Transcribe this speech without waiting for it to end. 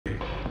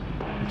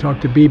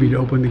talked to Bibi to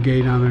open the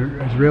gate on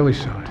the Israeli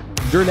side.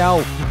 You're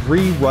now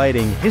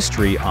rewriting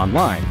history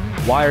online.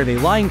 Why are they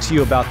lying to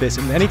you about this?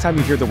 And anytime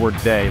you hear the word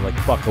they, like,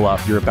 buckle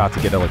up, you're about to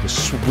get a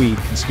sweet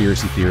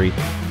conspiracy theory.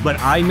 But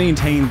I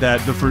maintain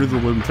that the Fruit of the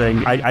Loom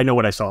thing, I know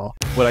what I saw.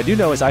 What I do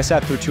know is I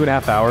sat through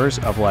 2.5 hours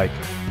of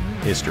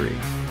history.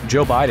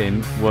 Joe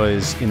Biden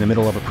was in the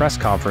middle of a press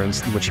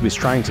conference in which he was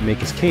trying to make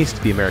his case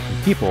to the American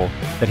people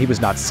that he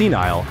was not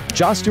senile.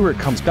 Jon Stewart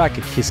comes back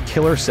at his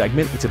killer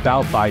segment. It's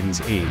about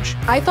Biden's age.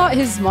 I thought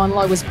his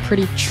monologue was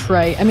pretty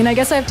trite. I mean, I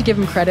guess I have to give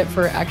him credit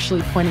for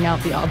actually pointing out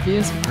the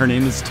obvious. Her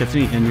name is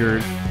Tiffany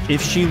Henyard.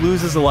 If she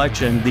loses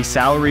election, the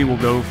salary will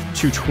go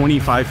to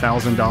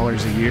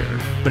 $25,000 a year.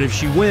 But if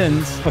she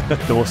wins,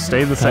 it will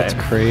stay the same. That's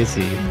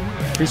crazy.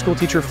 Preschool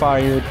teacher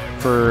fired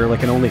for an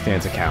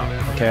OnlyFans account,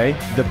 okay?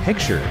 The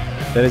picture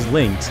that is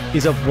linked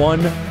is of one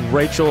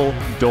Rachel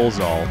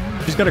Dolezal.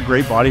 She's got a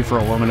great body for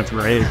a woman of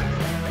her age,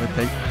 I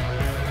think.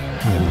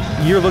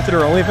 You looked at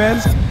her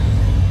OnlyFans?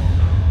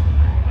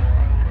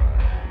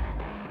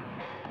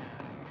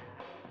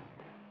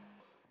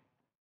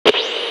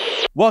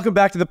 Welcome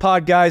back to the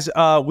pod, guys.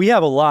 We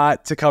have a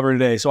lot to cover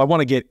today, so I want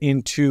to get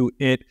into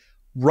it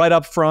right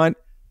up front.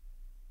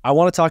 I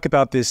want to talk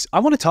about this.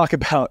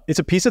 It's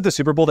a piece of the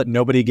Super Bowl that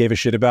nobody gave a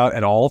shit about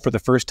at all for the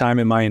first time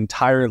in my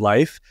entire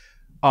life.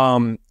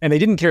 And they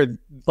didn't care.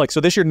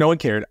 So this year, no one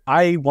cared.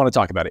 I want to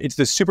talk about it. It's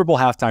the Super Bowl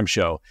halftime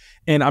show.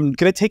 And I'm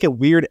going to take a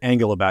weird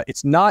angle about it.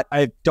 It's not,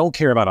 I don't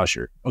care about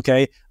Usher.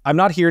 Okay. I'm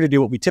not here to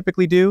do what we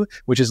typically do,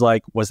 which is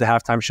was the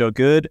halftime show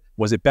good?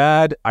 Was it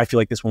bad? I feel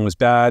like this one was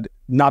bad.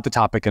 Not the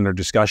topic under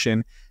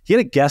discussion. He had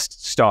a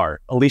guest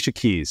star, Alicia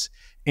Keys.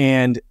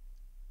 And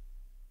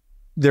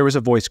there was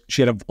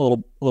she had a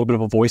little bit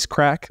of a voice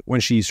crack when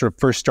she sort of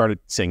first started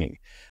singing.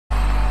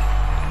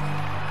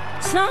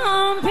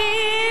 Some people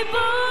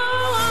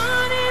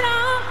want it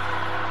all,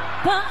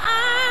 but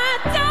I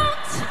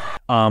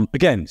don't.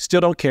 Again,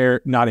 still don't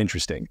care, not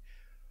interesting.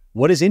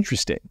 What is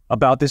interesting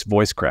about this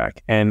voice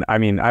crack, and I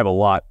mean, I have a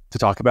lot to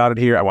talk about it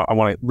here. I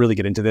want to really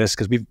get into this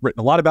because we've written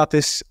a lot about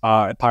this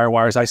at Pyre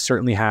Wires. I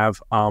certainly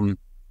have.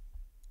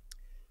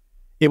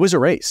 It was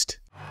erased.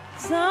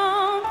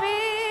 Some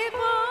people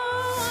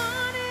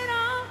want it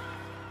all,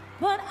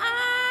 but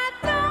I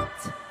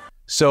don't.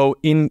 So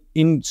in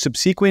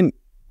subsequent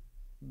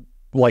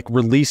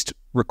released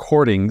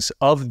recordings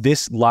of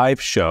this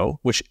live show,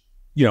 which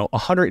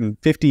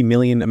 150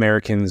 million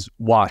Americans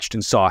watched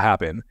and saw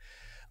happen,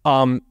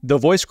 the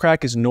voice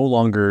crack is no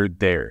longer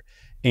there.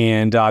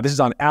 And this is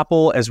on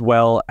Apple as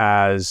well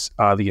as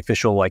the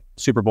official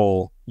Super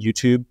Bowl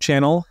YouTube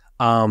channel.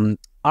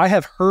 I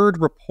have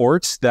heard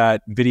reports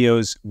that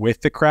videos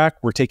with the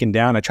crack were taken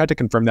down. I tried to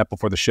confirm that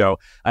before the show.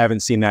 I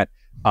haven't seen that.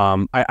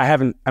 I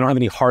don't have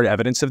any hard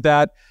evidence of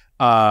that.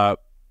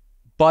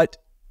 But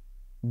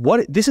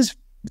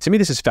to me,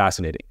 this is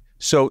fascinating.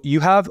 So you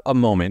have a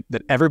moment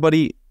that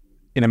everybody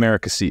in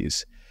America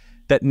sees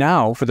that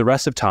now for the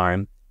rest of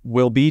time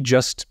will be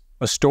just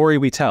a story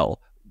we tell.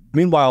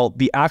 Meanwhile,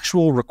 the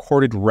actual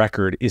recorded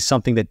record is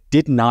something that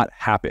did not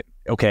happen.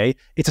 Okay.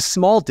 It's a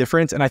small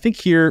difference. And I think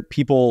here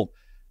people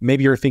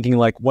maybe are thinking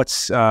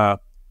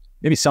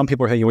maybe some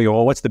people are thinking,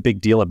 well, what's the big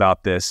deal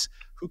about this?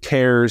 Who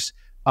cares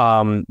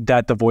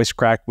that the voice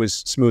crack was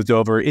smoothed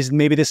over? Is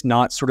maybe this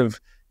not sort of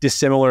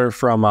dissimilar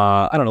from,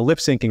 lip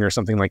syncing or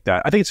something like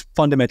that? I think it's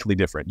fundamentally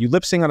different. You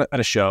lip sync at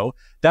a show,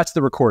 that's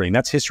the recording,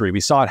 that's history.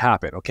 We saw it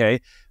happen, okay?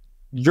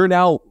 You're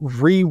now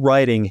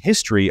rewriting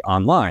history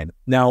online.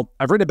 Now,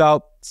 I've written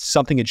about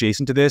something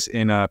adjacent to this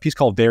in a piece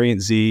called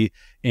Variant Z,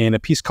 in a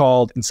piece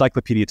called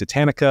Encyclopedia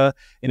Titanica,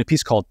 in a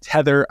piece called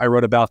Tether. I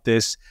wrote about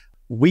this.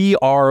 We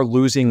are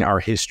losing our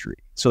history.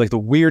 So the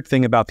weird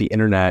thing about the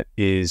internet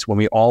is when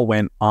we all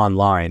went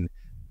online,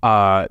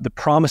 the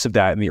promise of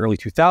that in the early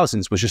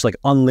 2000s was just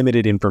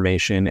unlimited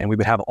information, and we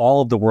would have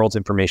all of the world's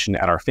information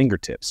at our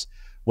fingertips.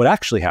 What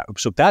actually happened?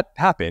 So that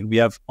happened. We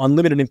have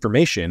unlimited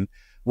information.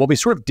 What we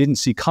sort of didn't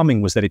see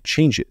coming was that it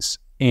changes,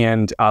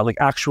 and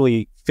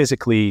actually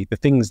physically,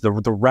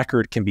 the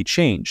record can be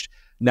changed.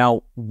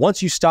 Now,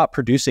 once you stop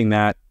producing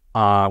that,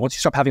 once you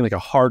stop having a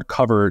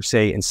hardcover,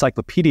 say,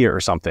 encyclopedia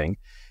or something,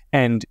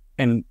 and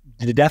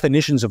the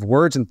definitions of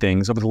words and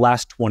things over the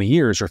last 20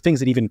 years, or things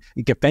that even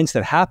events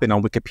that happen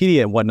on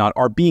Wikipedia and whatnot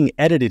are being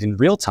edited in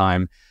real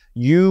time,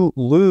 you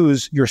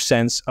lose your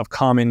sense of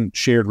common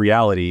shared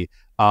reality.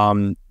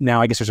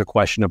 Now, I guess there's a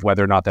question of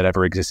whether or not that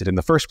ever existed in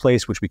the first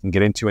place, which we can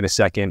get into in a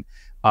second.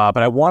 But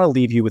I want to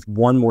leave you with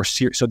one more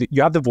serious. So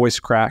you have the voice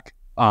crack.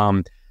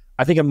 I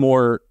think a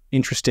more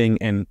interesting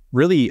and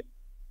really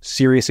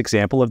serious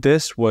example of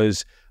this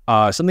was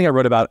something I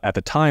wrote about at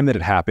the time that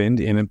it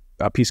happened in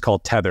a piece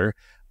called Tether.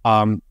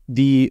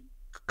 The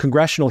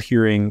congressional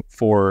hearing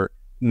for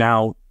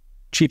now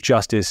Chief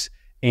Justice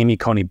Amy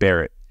Coney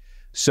Barrett.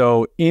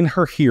 So in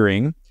her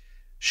hearing,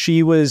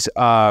 she was,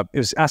 it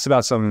was asked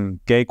about some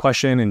gay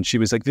question, and she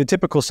was the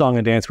typical song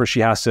and dance where she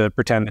has to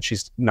pretend that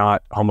she's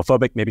not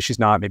homophobic. Maybe she's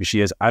not, maybe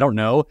she is, I don't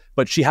know,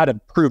 but she had to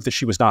prove that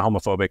she was not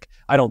homophobic.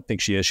 I don't think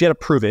she is. She had to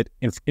prove it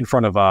in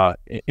front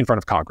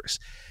of Congress.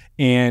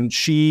 And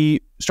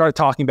she started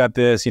talking about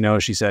this.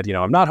 She said,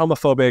 I'm not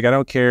homophobic. I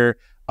don't care.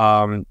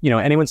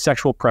 Anyone's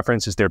sexual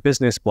preference is their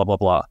business, blah, blah,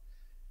 blah.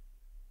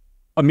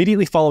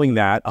 Immediately following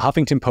that, a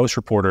Huffington Post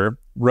reporter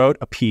wrote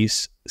a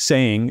piece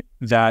saying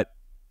that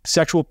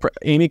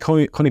Amy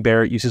Coney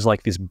Barrett uses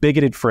like this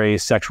bigoted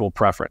phrase, sexual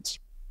preference.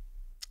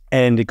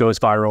 And it goes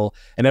viral,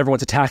 and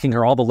everyone's attacking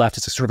her. All the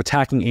leftists are sort of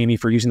attacking Amy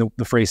for using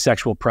the phrase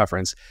sexual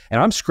preference.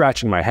 And I'm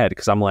scratching my head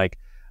because I'm like,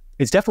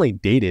 it's definitely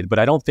dated, but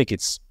I don't think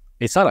it's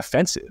not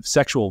offensive.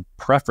 Sexual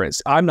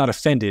preference. I'm not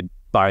offended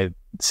by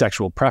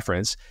sexual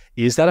preference.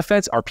 Is that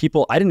offense? I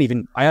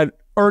had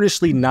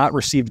earnestly not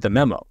received the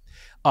memo.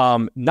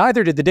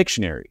 Neither did the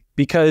dictionary,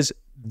 because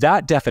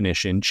that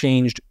definition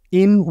changed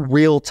in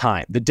real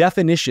time. The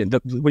definition,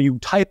 when you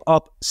type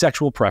up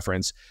sexual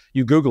preference,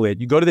 you Google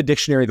it, you go to the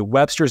dictionary, the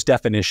Webster's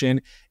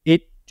definition,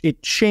 it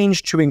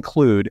changed to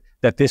include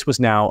that this was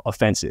now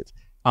offensive.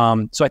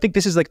 So I think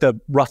this is like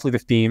roughly the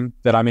theme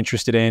that I'm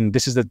interested in.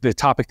 This is the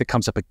topic that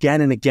comes up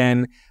again and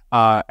again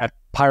at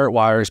Pirate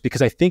Wires,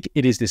 because I think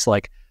it is this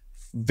like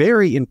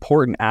very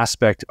important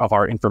aspect of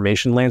our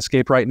information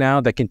landscape right now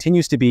that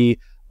continues to be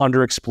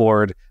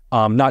underexplored,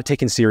 not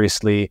taken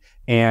seriously,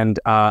 and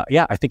I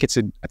think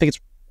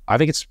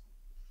it's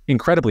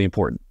incredibly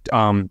important.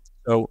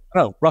 So I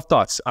don't know, rough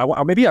thoughts.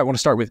 Maybe I want to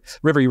start with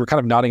River. You were kind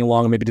of nodding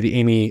along, maybe to the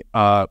Amy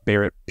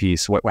Barrett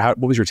piece. What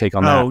was your take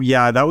on that? Oh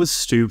yeah, that was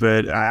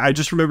stupid. I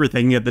just remember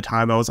thinking at the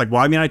time, I was like,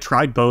 well, I mean, I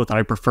tried both and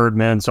I preferred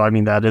men, so I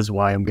mean, that is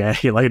why I'm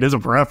gay. Like, it is a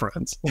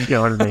preference. You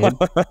know what I mean?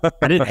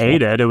 I didn't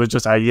hate it. It was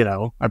just I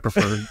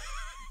preferred.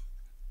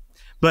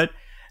 But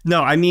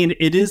no, I mean,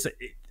 it is.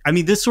 I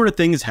mean, this sort of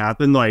thing has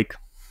happened like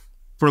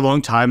for a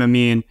long time. I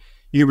mean,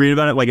 you can read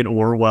about it like in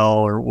Orwell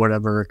or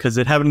whatever, because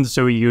it happened in the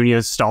Soviet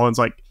Union. Stalin's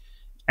like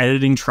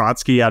editing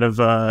Trotsky out of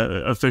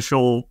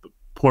official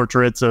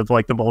portraits of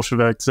like the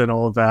Bolsheviks and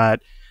all of that.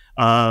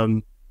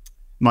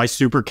 My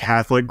super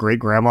Catholic great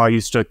grandma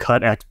used to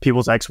cut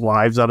people's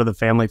ex-wives out of the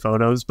family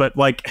photos. But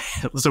like,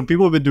 so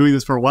people have been doing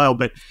this for a while.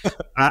 But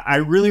I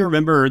really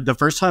remember the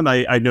first time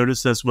I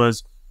noticed this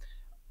was,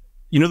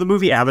 the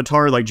movie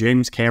Avatar, like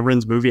James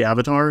Cameron's movie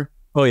Avatar.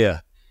 Oh yeah.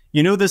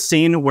 The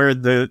scene where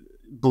the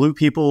blue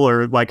people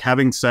are like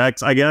having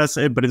sex, I guess,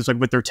 but it's like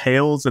with their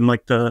tails, and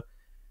like the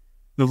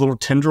little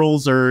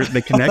tendrils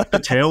they connect the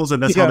tails,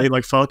 and that's how they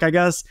like fuck, I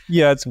guess.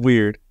 Yeah, it's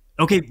weird.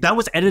 Okay, that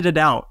was edited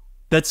out.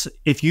 That's,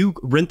 if you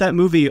rent that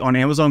movie on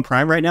Amazon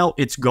Prime right now,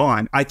 it's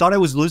gone. I thought I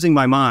was losing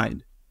my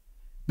mind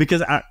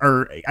because I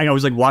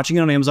was like watching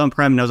it on Amazon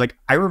Prime, and I was like,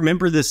 I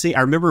remember this scene.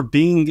 I remember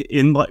being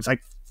in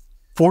like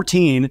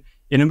 14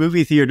 in a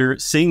movie theater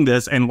seeing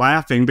this and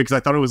laughing because I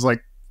thought it was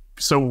like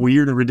so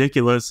weird and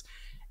ridiculous.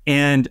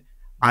 And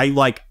I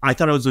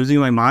thought I was losing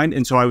my mind.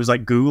 And so I was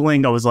like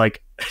Googling, I was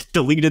like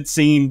deleted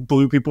scene,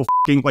 blue people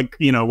fucking, like,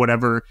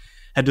 whatever,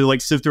 had to like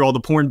sift through all the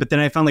porn. But then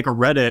I found like a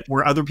Reddit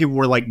where other people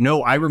were like,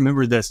 no, I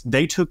remember this.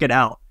 They took it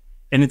out.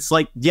 And it's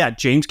like, yeah,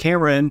 James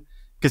Cameron,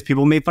 because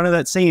people made fun of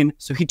that scene,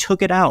 so he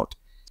took it out.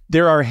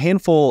 There are a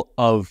handful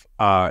of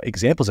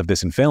examples of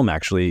this in film,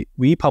 actually.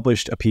 We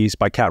published a piece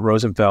by Kat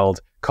Rosenfeld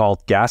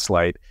called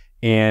Gaslight.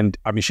 And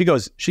I mean, she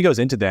goes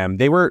into them.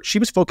 She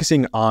was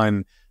focusing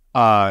on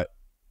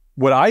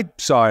what I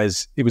saw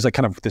as, it was like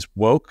kind of this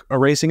woke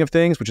erasing of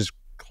things, which is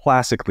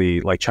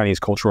classically like Chinese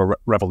Cultural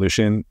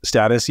Revolution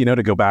status,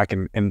 to go back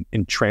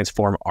and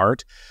transform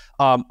art.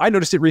 I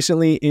noticed it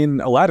recently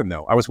in Aladdin,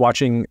 though. I was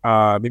watching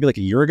maybe like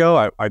a year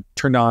ago. I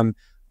turned on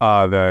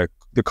the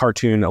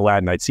cartoon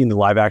Aladdin. I'd seen the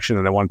live action,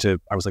 and I wanted to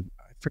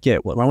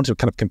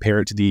kind of compare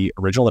it to the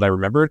original that I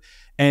remembered.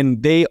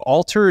 And they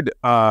altered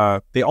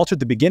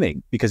the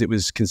beginning because it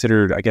was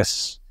considered, I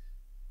guess,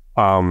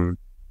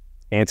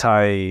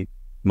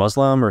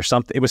 anti-Muslim or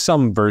something. It was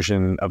some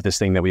version of this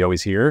thing that we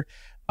always hear.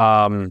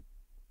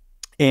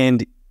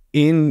 And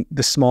in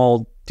the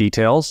small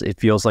details, it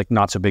feels like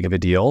not so big of a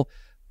deal.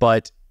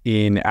 But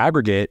in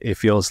aggregate, it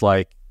feels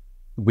like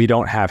we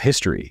don't have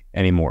history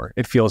anymore.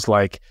 It feels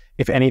like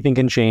if anything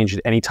can change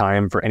at any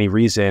time for any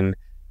reason,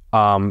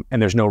 and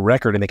there's no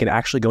record, and they can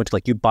actually go into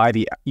like you buy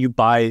the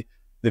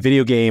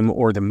video game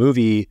or the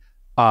movie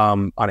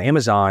on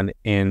Amazon,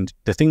 and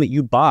the thing that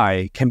you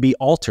buy can be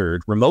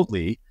altered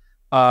remotely.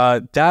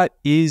 That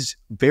is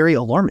very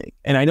alarming.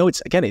 And I know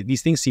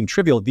these things seem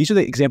trivial. These are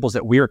the examples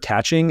that we are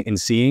catching and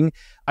seeing.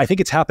 I think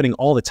it's happening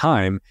all the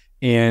time.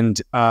 And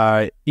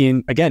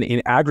in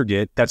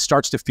aggregate, that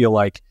starts to feel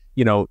like,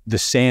 the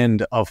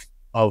sand of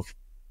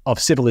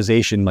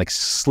civilization like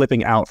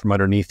slipping out from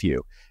underneath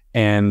you.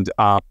 And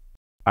I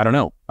don't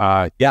know.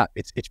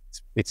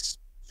 It's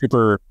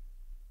super,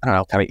 I don't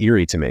know, kind of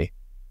eerie to me.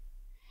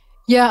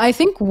 Yeah, I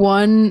think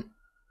one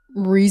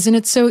reason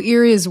it's so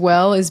eerie as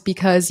well is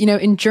because,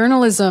 in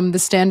journalism, the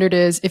standard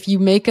is if you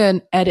make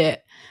an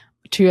edit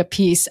to a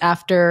piece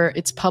after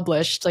it's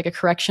published, like a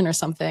correction or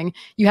something,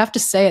 you have to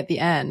say at the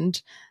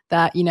end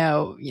that,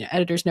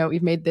 editors note,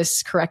 we've made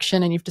this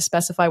correction, and you have to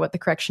specify what the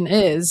correction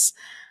is.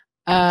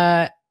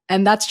 And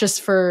that's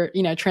just for,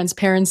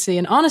 transparency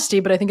and honesty.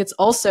 But I think it's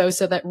also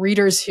so that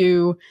readers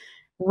who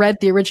read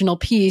the original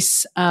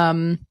piece,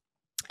 and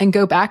and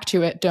go back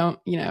to it don't,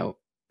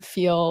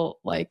 feel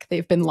like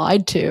they've been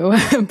lied to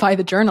by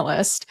the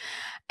journalist.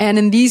 And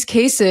in these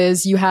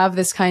cases, you have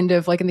this kind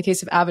of, like in the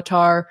case of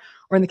Avatar,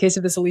 or in the case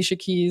of this Alicia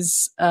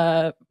Keys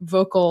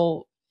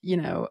vocal,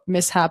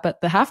 mishap at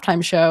the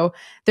halftime show,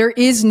 there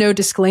is no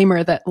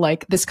disclaimer that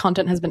like this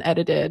content has been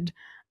edited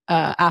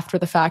after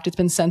the fact. It's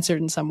been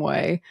censored in some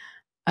way.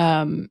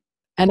 And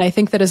I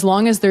think that as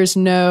long as there's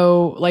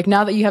no, like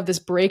now that you have this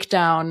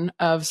breakdown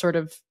of sort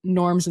of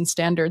norms and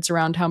standards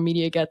around how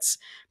media gets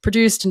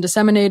produced and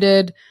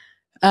disseminated,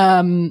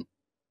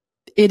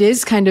 it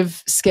is kind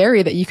of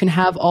scary that you can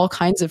have all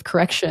kinds of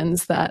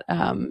corrections that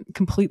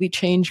completely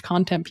change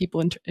content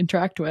people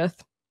interact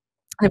with.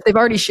 And if they've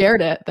already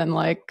shared it, then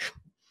like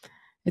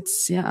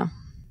it's, yeah.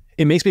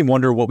 It makes me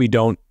wonder what we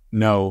don't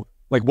know.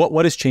 Like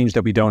what has changed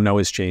that we don't know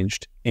has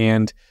changed.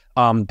 And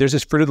there's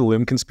this Fruit of the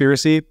Loom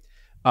conspiracy.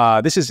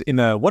 This is in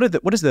the what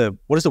is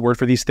the word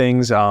for these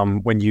things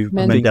when you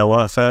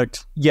Mandela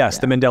Effect? Yes,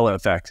 yeah. The Mandela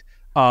Effect.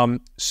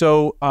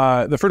 So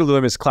the Fruit of the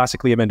Loom is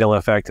classically a Mandela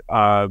Effect.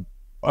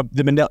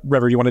 The Mandela,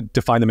 Rever, you want to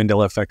define the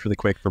Mandela Effect really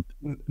quick? For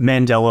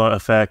Mandela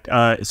Effect.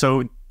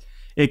 So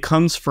it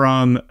comes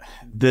from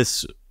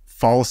this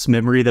false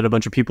memory that a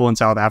bunch of people in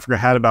South Africa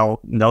had about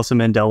Nelson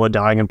Mandela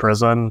dying in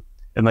prison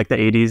in like the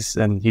 80s,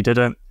 and he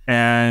didn't.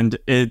 And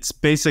it's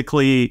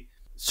basically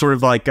sort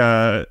of like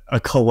a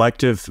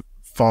collective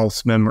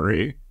false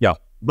memory. Yeah.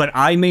 But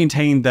I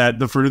maintain that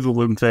the Fruit of the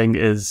Loom thing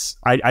is,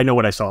 I know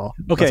what I saw.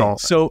 Okay,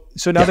 so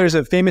now there's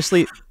a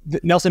famously,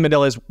 Nelson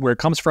Mandela is where it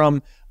comes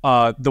from.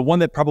 The one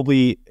that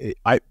probably, it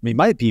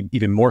might be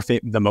even more,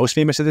 the most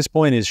famous at this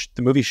point is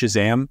the movie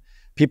Shazam.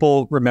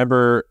 People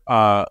remember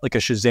like a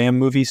Shazam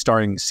movie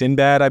starring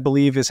Sinbad, I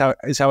believe is how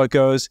it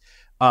goes.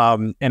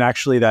 And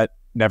actually that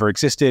never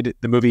existed.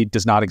 The movie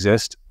does not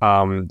exist.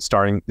 There's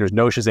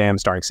no Shazam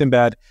starring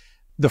Sinbad.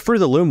 The Fruit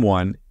of the Loom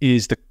one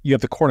is you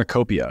have the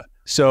cornucopia.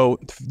 So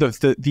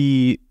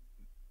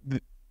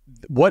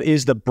what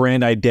is the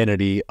brand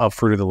identity of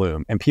Fruit of the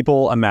Loom? And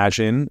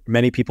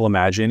many people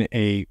imagine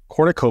a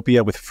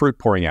cornucopia with fruit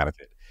pouring out of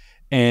it.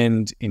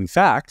 And in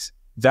fact,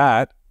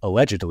 that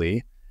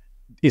allegedly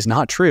is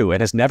not true.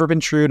 It has never been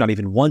true, not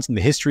even once in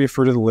the history of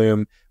Fruit of the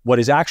Loom. What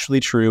is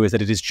actually true is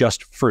that it is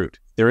just fruit.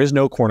 There is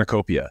no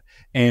cornucopia.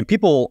 And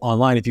people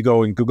online, if you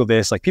go and Google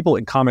this, like people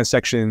in comment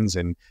sections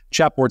and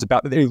chat boards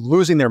they're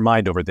losing their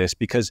mind over this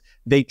because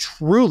they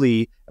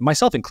truly,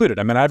 myself included,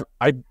 I mean,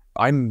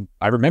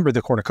 I remember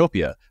the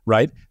cornucopia,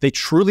 right? They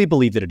truly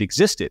believe that it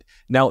existed.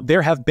 Now,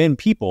 there have been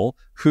people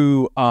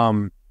who,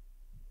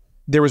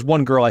 there was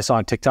one girl I saw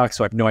on TikTok,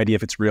 so I have no idea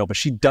if it's real, but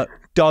she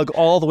dug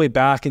all the way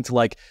back into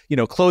like,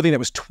 clothing that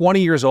was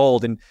 20 years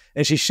old. And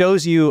she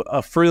shows you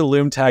a Fruit of the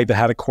Loom tag that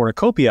had a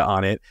cornucopia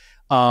on it.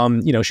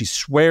 She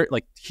swear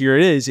like, here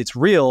it is, it's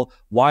real.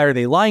 Why are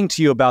they lying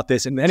to you about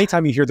this? And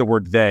anytime you hear the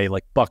word they,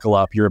 like buckle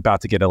up, you're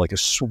about to get a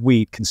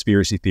sweet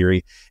conspiracy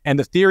theory. And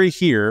the theory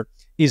here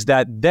is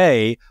that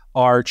they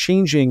are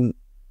changing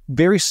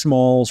very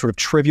small sort of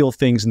trivial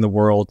things in the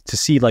world to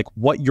see like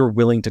what you're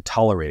willing to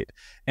tolerate.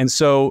 And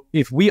so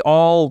if we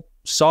all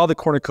saw the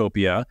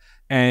cornucopia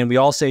and we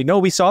all say, no,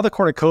 we saw the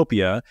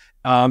cornucopia,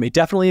 it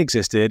definitely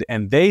existed.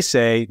 And they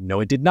say,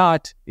 no, it did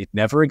not. It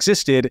never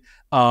existed.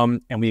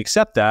 And we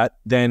accept that,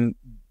 then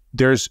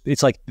there's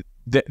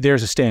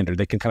a standard.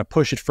 They can kind of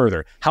push it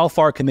further. How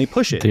far can they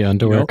push it? The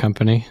underwear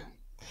company.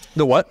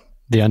 The what?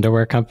 The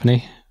underwear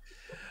company.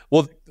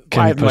 Well,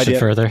 can you push it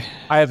further?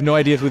 I have no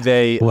idea who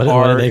they are. What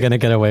are they going to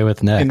get away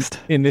with next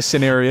in this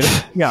scenario?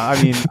 Yeah,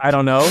 I mean, I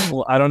don't know.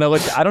 Well, I don't know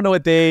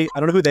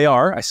who they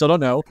are. I still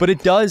don't know. But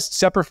it does,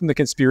 separate from the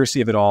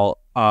conspiracy of it all,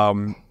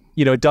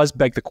 it does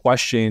beg the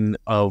question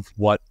of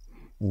what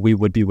we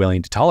would be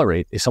willing to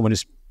tolerate if someone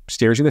just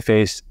stares you in the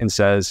face and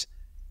says,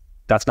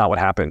 "That's not what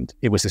happened.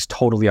 It was this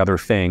totally other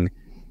thing."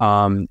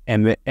 And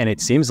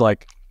it seems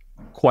like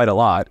quite a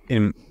lot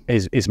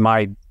is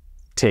my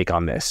take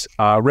on this.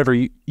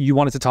 River, you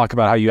wanted to talk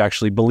about how you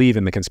actually believe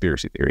in the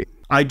conspiracy theory.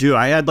 I do.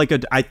 I had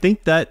I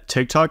think that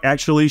TikTok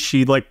actually,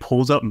 she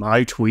pulls up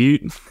my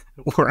tweet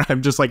where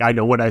I'm just I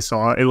know what I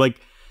saw. It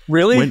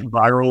really went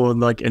viral on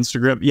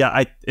Instagram.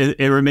 Yeah,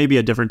 it may be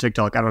a different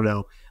TikTok. I don't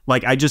know.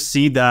 I just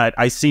see that.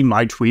 I see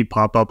my tweet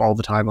pop up all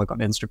the time on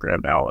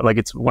Instagram now.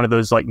 It's one of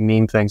those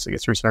meme things that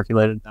gets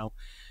recirculated now.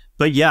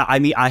 But yeah, I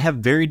mean, I have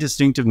very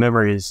distinctive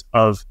memories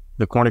of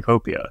the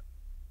cornucopia.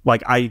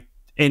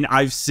 And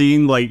I've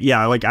seen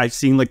I've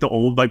seen the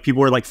old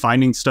people are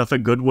finding stuff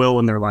at Goodwill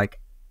and they're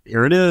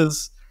here it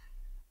is.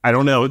 I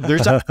don't know.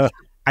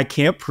 I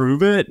can't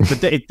prove it,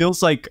 but it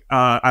feels I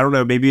don't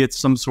know. Maybe it's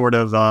some sort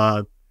of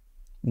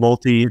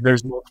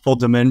there's multiple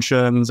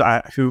dimensions.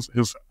 I don't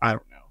know.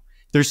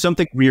 There's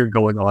something weird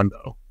going on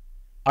though.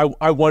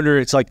 I wonder.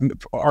 It's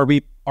are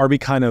we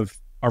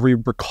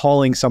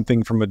recalling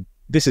something from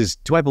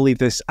do I believe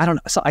this? I don't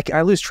know. So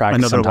I lose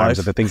track sometimes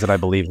of the things that I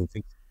believe and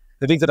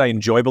the things that I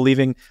enjoy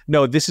believing.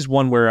 No, this is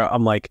one where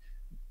I'm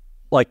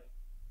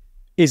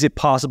is it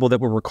possible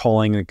that we're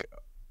recalling,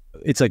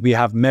 it's we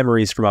have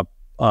memories from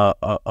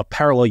a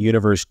parallel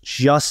universe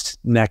just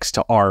next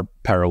to our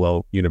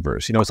parallel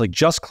universe. You know, it's like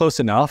just close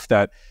enough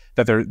that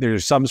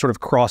there's some sort of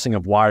crossing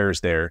of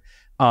wires there.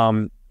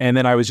 And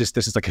then I was just,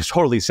 this is like a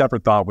totally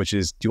separate thought, which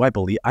is, I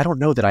don't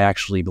know that I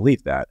actually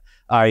believe that.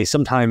 I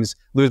sometimes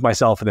lose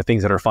myself in the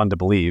things that are fun to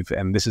believe,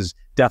 and this is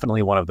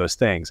definitely one of those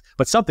things.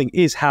 But something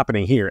is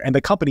happening here, and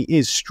the company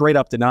is straight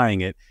up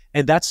denying it,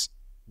 and that's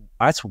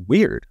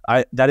weird.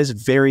 That is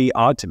very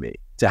odd to me,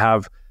 to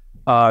have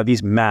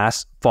these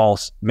mass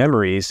false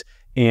memories,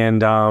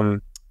 and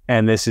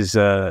this is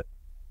I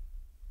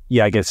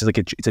guess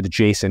it's an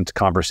adjacent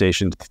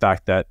conversation to the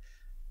fact that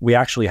we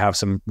actually have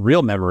some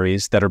real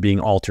memories that are being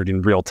altered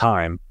in real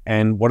time,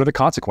 and what are the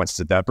consequences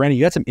of that? Brandon,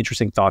 you had some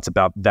interesting thoughts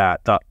about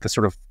that, the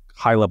sort of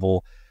high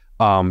level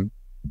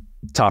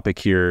topic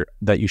here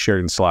that you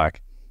shared in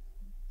Slack.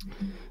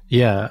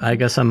 Yeah, I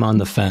guess I'm on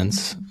the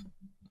fence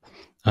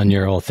on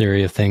your whole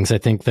theory of things. I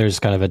think there's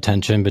kind of a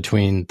tension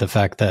between the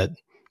fact that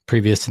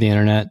previous to the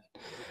internet,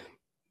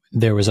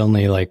 there was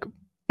only like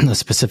a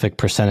specific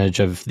percentage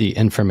of the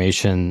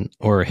information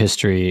or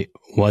history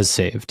was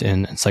saved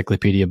in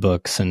encyclopedia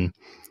books and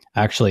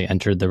actually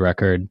entered the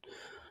record,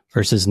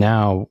 versus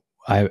now,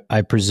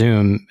 I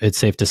presume it's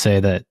safe to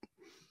say that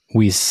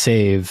we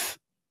save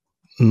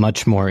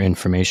much more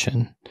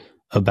information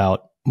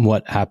about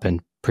what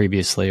happened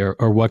previously,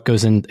 or what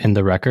goes in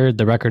the record.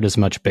 The record is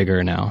much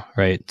bigger now,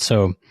 right?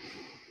 So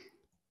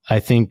I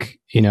think,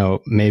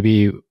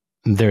 maybe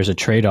there's a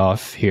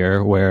trade-off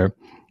here where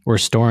we're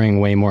storing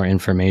way more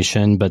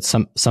information, but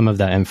some of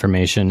that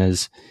information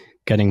is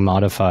getting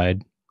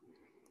modified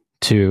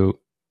to,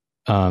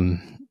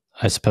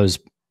 I suppose,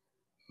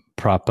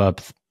 prop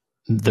up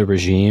the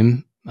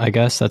regime. I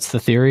guess that's the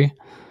theory.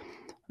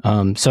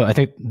 So I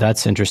think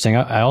that's interesting.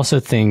 I also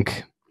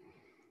think,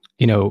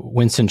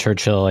 Winston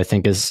Churchill, I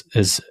think,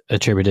 is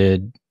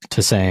attributed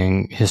to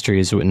saying history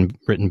is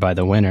written by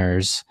the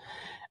winners,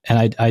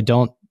 and I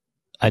don't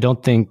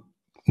think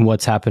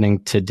what's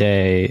happening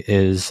today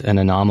is an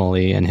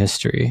anomaly in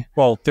history.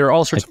 Well, there are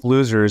all sorts of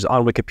losers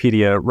on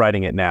Wikipedia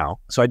writing it now,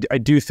 so I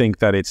do think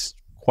that it's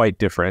quite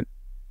different.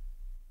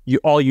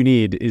 All you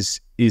need is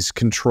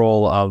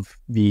control of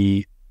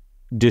the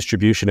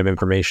distribution of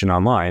information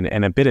online,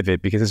 and a bit of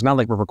it, because it's not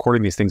like we're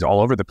recording these things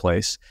all over the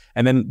place,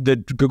 and then the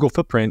Google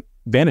footprint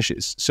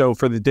vanishes. So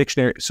for the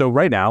dictionary, so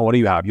right now, what do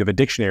you have? You have a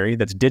dictionary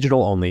that's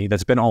digital only,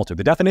 that's been altered.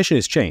 The definition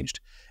is changed.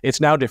 It's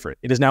now different.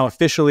 It is now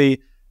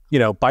officially,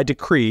 by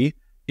decree,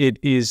 it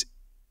is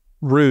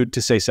rude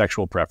to say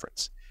sexual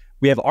preference.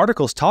 We have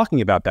articles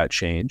talking about that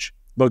change,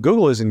 but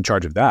Google is in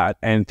charge of that,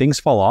 and things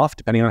fall off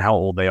depending on how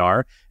old they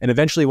are. And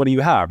eventually, what do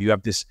you have? You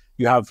have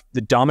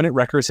the dominant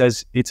record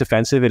says it's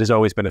offensive. It has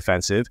always been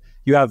offensive.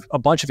 You have a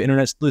bunch of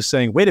internet sleuths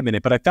saying, wait a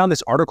minute, but I found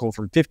this article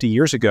from 50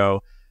 years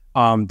ago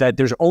that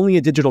there's only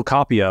a digital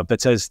copy of that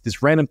says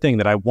this random thing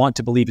that I want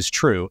to believe is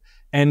true.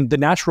 And the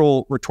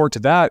natural retort to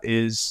that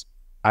is,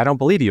 I don't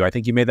believe you. I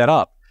think you made that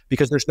up,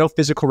 because there's no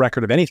physical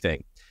record of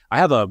anything. I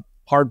have a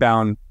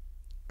hardbound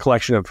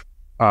collection of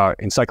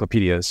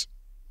encyclopedias,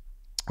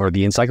 or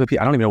the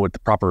encyclopedia. I don't even know what the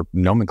proper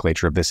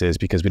nomenclature of this is,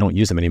 because we don't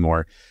use them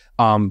anymore.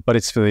 But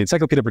it's for the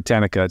Encyclopedia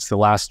Britannica. It's the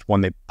last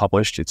one they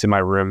published. It's in my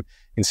room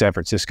in San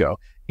Francisco.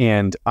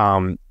 And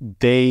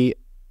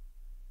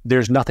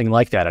there's nothing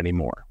like that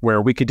anymore,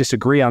 where we could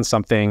disagree on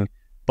something,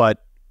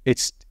 but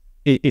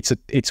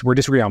we're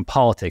disagreeing on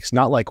politics,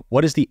 not like,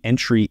 what is the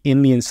entry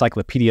in the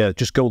encyclopedia?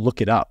 Just go look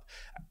it up.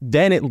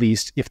 Then at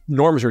least, if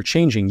norms are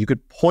changing, you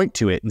could point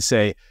to it and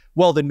say,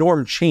 well, the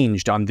norm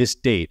changed on this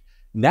date.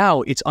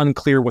 Now it's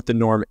unclear what the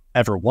norm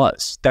ever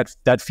was.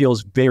 That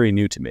feels very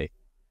new to me.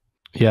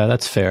 Yeah,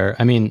 that's fair.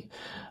 I mean,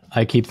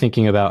 I keep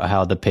thinking about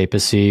how the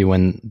papacy,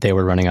 when they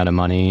were running out of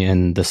money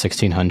in the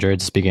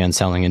 1600s, began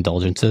selling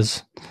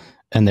indulgences.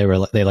 And they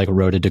wrote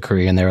a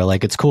decree, and they were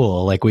like, it's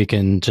cool. Like, we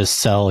can just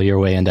sell your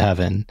way into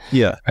heaven.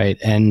 Yeah. Right.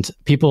 And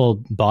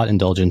people bought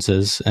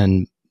indulgences,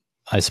 and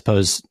I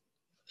suppose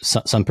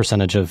some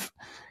percentage of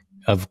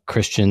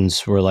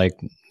Christians were like,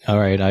 all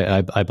right,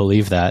 I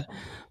believe that.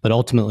 But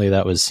ultimately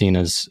that was seen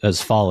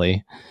as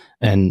folly.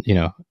 And,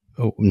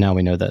 now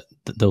we know that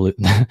the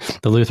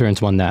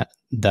Lutherans won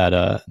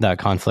that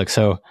conflict.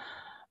 So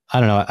I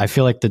don't know. I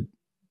feel like the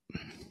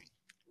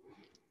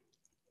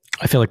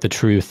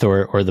truth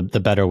or the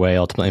better way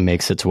ultimately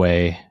makes its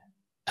way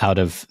out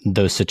of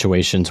those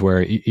situations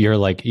where you're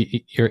like,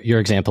 your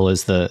example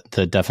is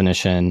the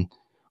definition,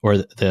 or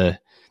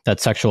that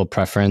sexual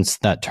preference,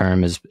 that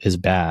term is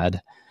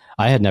bad.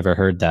 I had never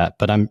heard that,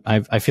 but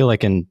I feel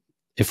like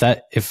if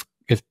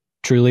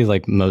truly,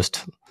 like,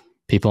 most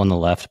people on the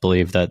left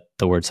believe that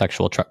the word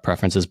sexual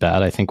preference is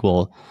bad, I think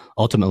we'll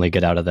ultimately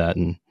get out of that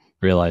and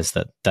realize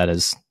that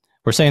is,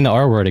 we're saying the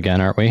R word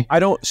again, aren't we?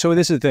 So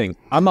this is the thing.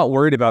 I'm not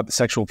worried about the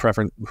sexual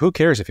preference. Who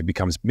cares if it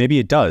becomes, maybe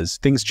it does.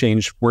 Things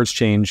change, words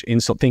change,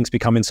 things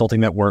become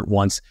insulting that weren't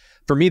once.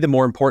 For me, the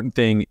more important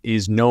thing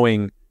is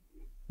knowing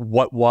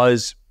what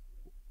was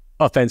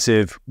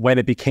offensive, when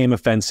it became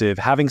offensive,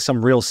 having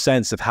some real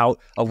sense of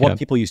what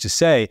people used to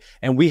say.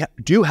 And we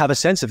do have a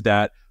sense of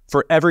that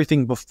for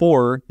everything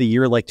before the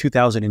year like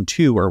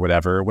 2002 or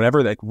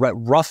whatever like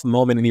rough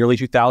moment in the early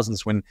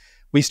 2000s when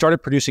we started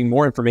producing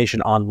more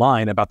information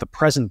online about the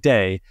present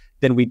day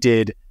than we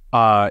did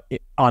on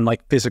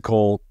like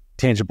physical,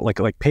 tangible,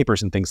 like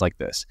papers and things like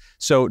this.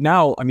 So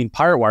now, I mean,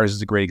 Pirate Wires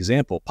is a great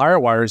example.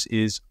 Pirate Wires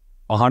is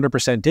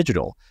 100%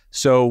 digital.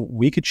 So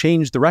we could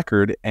change the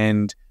record,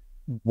 and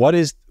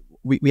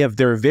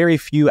there are very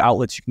few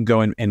outlets you can go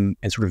and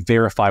sort of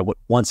verify what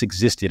once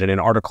existed in an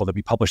article that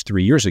we published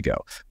 3 years ago.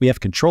 We have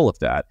control of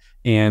that.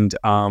 And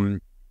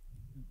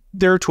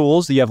there are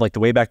tools. You have like the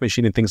Wayback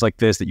Machine and things like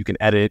this that you can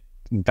edit.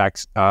 In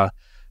fact,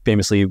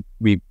 famously,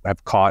 we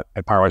have caught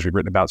at Pirewise, we've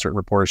written about certain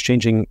reporters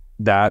changing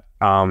that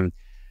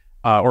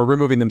or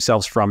removing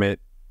themselves from it.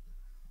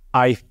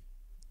 I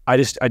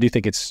do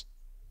think it's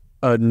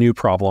a new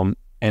problem,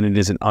 and it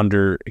is an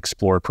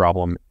underexplored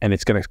problem, and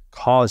it's going to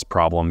cause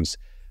problems,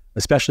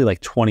 especially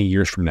like 20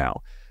 years from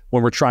now,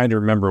 when we're trying to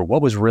remember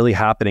what was really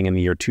happening in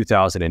the year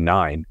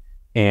 2009,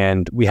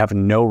 and we have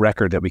no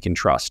record that we can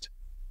trust.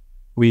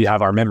 We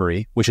have our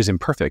memory, which is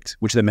imperfect,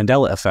 which the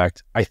Mandela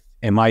Effect,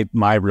 and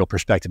my real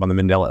perspective on the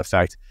Mandela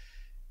Effect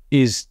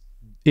is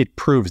it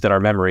proves that our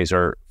memories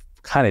are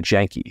kind of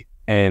janky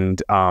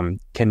and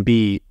can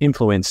be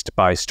influenced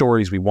by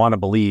stories we want to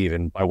believe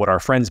and by what our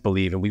friends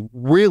believe. And we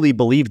really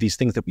believe these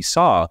things that we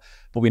saw,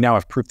 but we now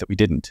have proof that we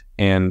didn't.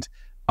 And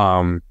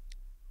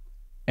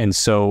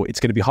so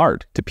it's going to be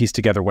hard to piece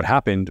together what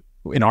happened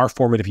in our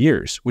formative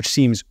years, which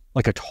seems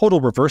like a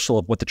total reversal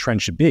of what the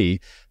trend should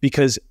be,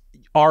 because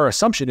our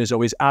assumption is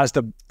always as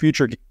the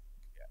future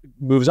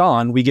moves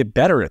on, we get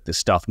better at this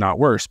stuff, not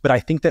worse. But I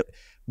think that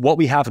what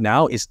we have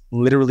now is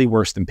literally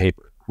worse than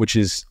paper, which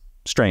is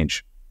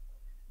strange.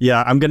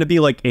 Yeah, I'm going to be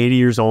like 80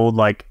 years old,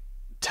 like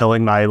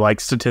telling my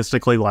like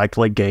statistically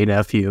likely gay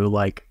nephew,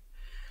 like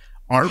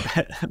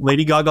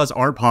Lady Gaga's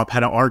Art Pop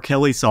had an R.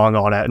 Kelly song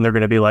on it, and they're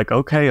going to be like,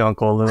 okay,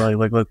 uncle,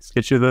 like let's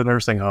get you to the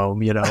nursing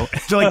home, you know?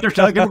 Like, they're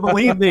not going to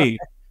believe me.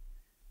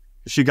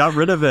 She got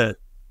rid of it.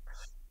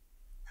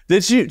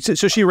 Did she?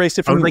 So she erased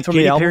it from, like, from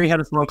Katy the album? Perry had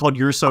a song called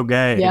 "You're So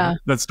Gay." Yeah.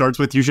 That starts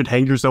with "You should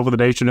hang yourself with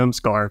an H&M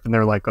scarf," and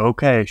they're like,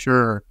 "Okay,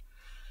 sure."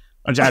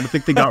 I don't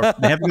think they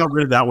haven't got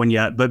rid of that one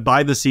yet, but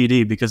buy the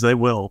CD because they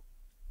will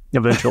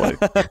eventually.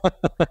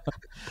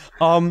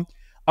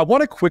 I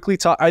want to quickly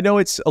talk. I know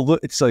it's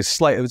a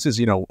slight. This is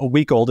a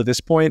week old at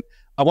this point.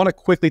 I want to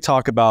quickly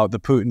talk about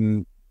the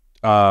Putin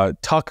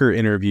Tucker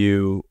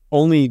interview,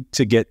 only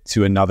to get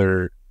to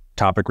another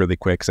topic really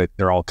quick because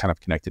they're all kind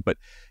of connected. But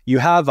you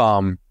have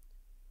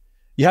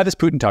this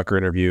Putin Tucker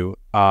interview.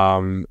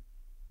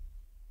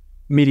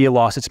 Media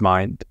lost its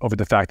mind over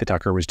the fact that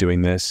Tucker was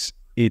doing this.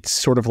 It's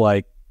sort of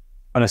like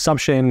an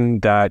assumption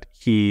that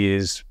he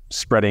is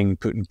spreading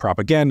Putin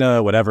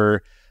propaganda,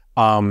 whatever.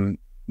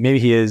 Maybe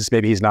he is,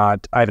 maybe he's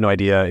not. I have no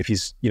idea if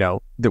he's,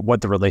 what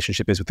the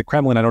relationship is with the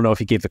Kremlin. I don't know if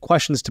he gave the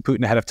questions to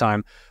Putin ahead of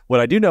time. What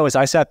I do know is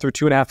I sat through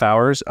 2.5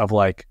 hours of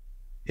like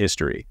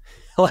history.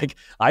 Like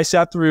I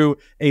sat through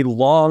a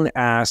long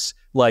ass,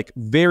 like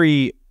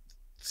very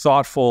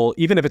thoughtful,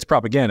 even if it's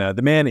propaganda,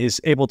 the man is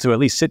able to at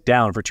least sit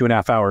down for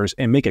 2.5 hours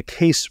and make a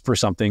case for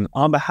something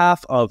on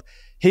behalf of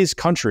his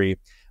country.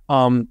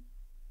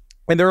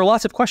 And there are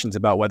lots of questions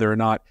about whether or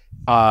not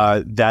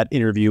that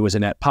interview was a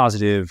net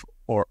positive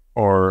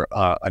or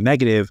a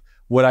negative.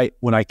 What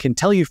I can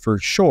tell you for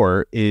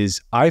sure is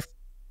I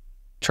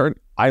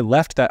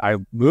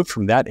moved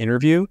from that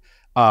interview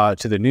to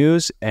the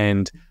news,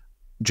 and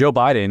Joe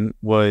Biden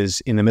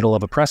was in the middle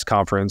of a press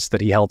conference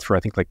that he held for, I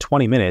think, like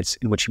 20 minutes,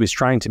 in which he was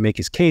trying to make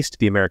his case to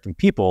the American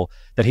people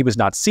that he was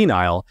not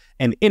senile.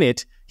 And in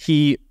it,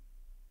 he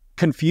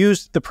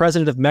confused the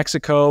president of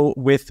Mexico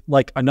with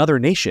like another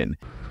nation.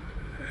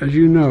 As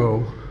you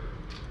know,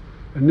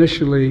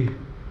 initially,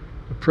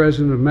 the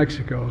president of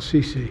Mexico,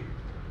 Sisi,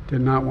 did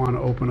not want to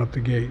open up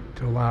the gate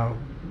to allow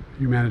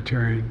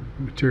humanitarian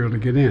material to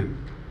get in.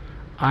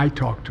 I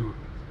talked to him.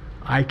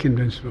 I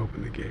convinced him to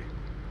open the gate.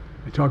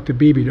 I talked to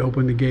Bibi to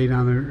open the gate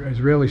on the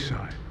Israeli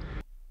side.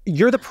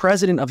 You're the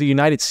president of the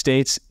United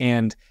States,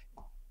 and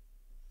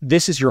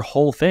this is your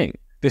whole thing.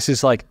 This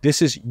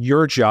is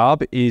your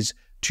job, is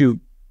to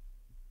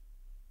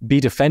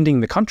be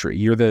defending the country.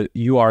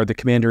 You are the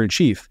commander in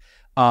chief.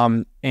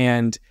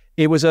 And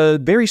it was a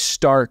very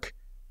stark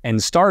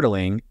and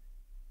startling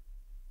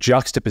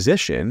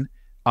juxtaposition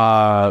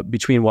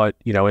between what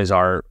is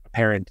our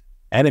apparent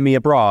enemy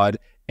abroad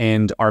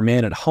and our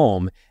man at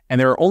home.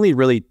 And there are only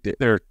really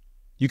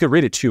you could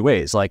read it two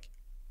ways. Like,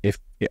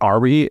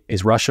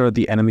 is Russia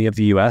the enemy of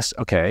the U.S.?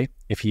 Okay,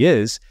 if he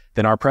is,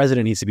 then our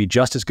president needs to be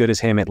just as good as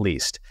him at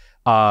least.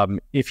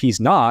 If he's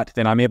not,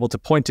 then I'm able to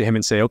point to him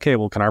and say, okay,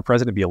 well, can our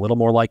president be a little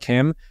more like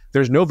him?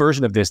 There's no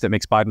version of this that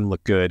makes Biden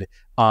look good.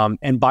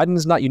 And Biden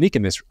is not unique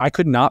in this. I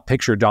could not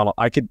picture Donald.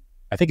 I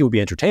think it would be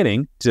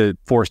entertaining to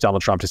force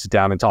Donald Trump to sit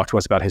down and talk to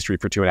us about history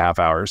for 2.5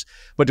 hours.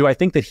 But do I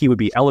think that he would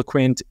be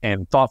eloquent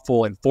and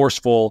thoughtful and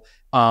forceful?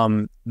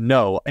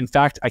 No. In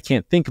fact, I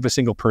can't think of a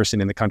single person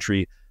in the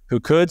country who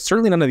could.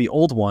 Certainly none of the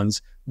old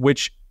ones,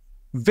 which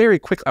very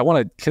quickly, I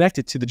want to connect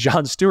it to the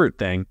Jon Stewart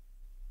thing.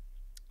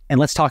 And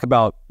let's talk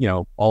about,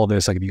 all of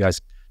this. Like, if you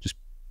guys just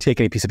take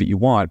any piece of it you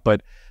want.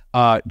 But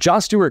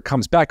Jon Stewart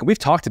comes back, and we've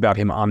talked about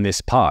him on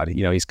this pod.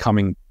 He's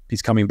coming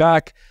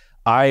back.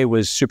 I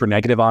was super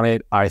negative on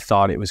it. I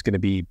thought it was going to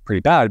be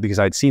pretty bad because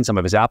I'd seen some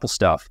of his Apple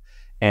stuff,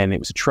 and it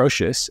was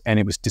atrocious, and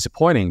it was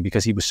disappointing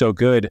because he was so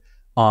good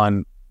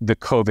on the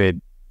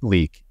COVID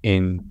leak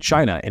in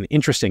China and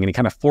interesting, and he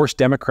kind of forced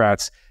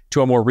Democrats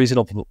to a more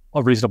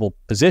reasonable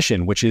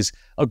position, which is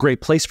a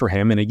great place for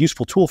him and a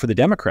useful tool for the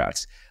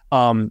Democrats.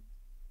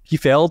 He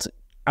failed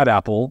at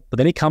Apple, but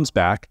then he comes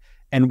back,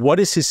 and what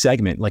is his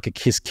segment? Like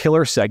his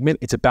killer segment?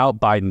 It's about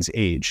Biden's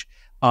age.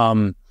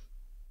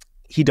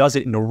 He does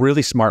it in a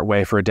really smart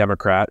way for a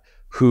Democrat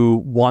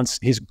who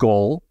his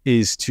goal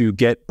is to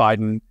get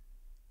Biden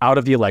out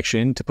of the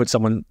election, to put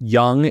someone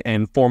young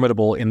and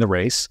formidable in the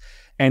race.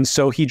 And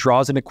so he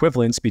draws an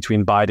equivalence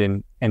between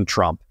Biden and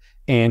Trump,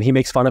 and he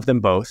makes fun of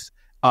them both.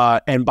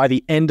 And by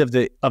the end of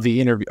the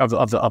interview of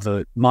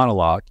the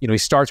monologue, he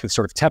starts with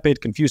sort of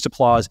tepid, confused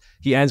applause.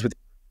 He ends with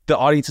the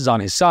audience is on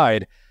his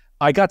side.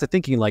 I got to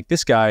thinking, like,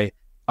 this guy,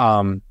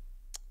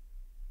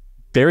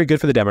 very good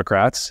for the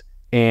Democrats,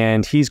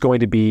 and he's going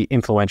to be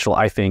influential,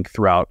 I think,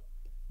 throughout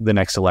the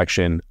next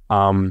election.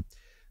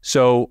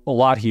 So a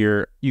lot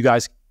here. You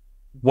guys,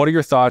 what are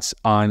your thoughts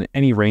on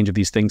any range of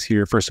these things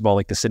here? First of all,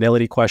 like the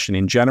senility question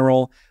in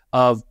general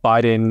of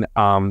Biden,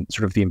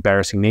 sort of the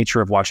embarrassing nature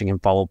of watching him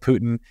follow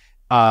Putin,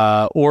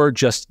 or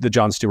just the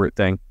Jon Stewart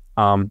thing.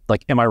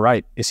 Like, am I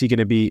right? Is he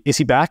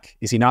back?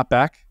 Is he not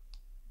back?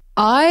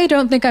 I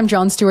don't think I'm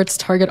Jon Stewart's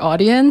target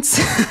audience,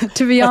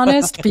 to be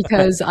honest,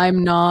 because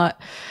I'm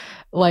not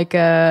like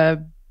I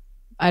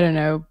don't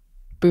know,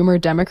 boomer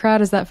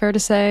Democrat. Is that fair to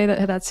say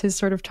that that's his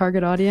sort of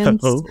target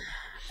audience?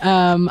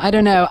 I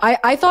don't know.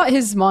 I thought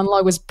his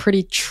monologue was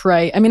pretty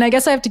trite. I mean, I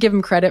guess I have to give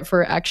him credit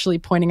for actually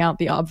pointing out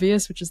the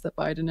obvious, which is that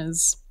Biden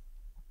is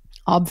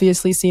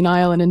obviously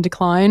senile and in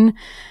decline.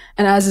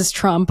 And as is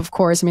Trump, of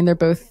course. I mean, they're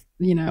both,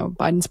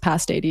 Biden's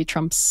past 80,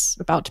 Trump's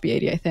about to be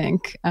 80, I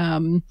think.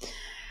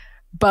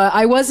 But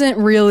I wasn't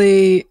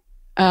really,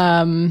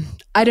 I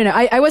don't know.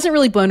 I wasn't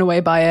really blown away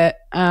by it.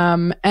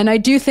 And I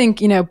do think,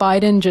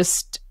 Biden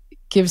just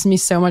gives me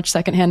so much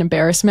secondhand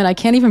embarrassment. I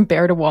can't even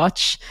bear to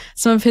watch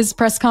some of his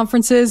press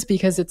conferences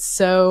because it's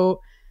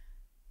so,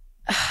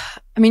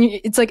 I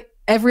mean, it's like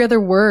every other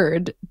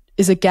word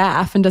is a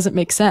gaffe and doesn't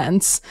make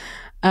sense.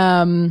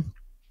 And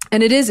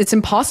it's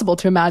impossible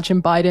to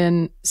imagine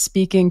Biden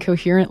speaking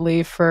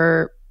coherently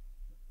for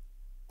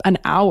an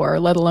hour,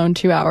 let alone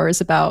 2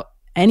 hours about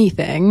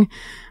anything,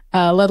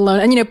 let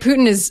alone, and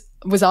Putin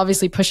was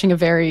obviously pushing a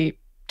very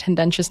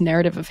tendentious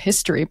narrative of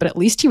history, but at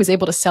least he was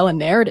able to sell a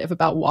narrative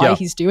about why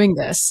he's doing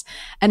this.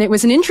 And it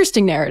was an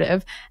interesting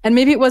narrative, and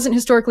maybe it wasn't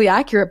historically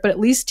accurate, but at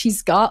least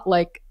he's got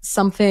like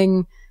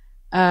something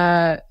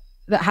that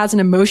has an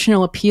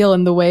emotional appeal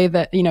in the way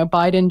that,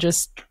 Biden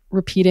just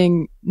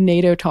repeating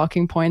NATO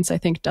talking points, I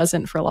think,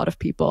 doesn't for a lot of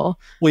people.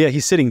 Well, yeah,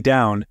 he's sitting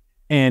down,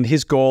 and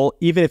his goal,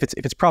 even if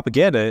it's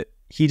propaganda,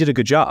 he did a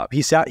good job.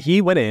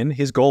 He went in,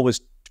 his goal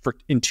was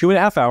in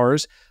 2.5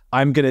 hours,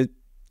 I'm going to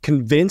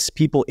convince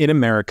people in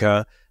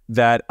America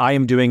that I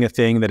am doing a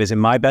thing that is in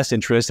my best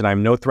interest and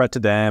I'm no threat to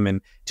them. And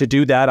to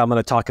do that, I'm going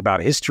to talk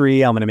about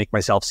history. I'm going to make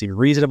myself seem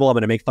reasonable. I'm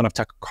going to make fun of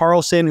Tucker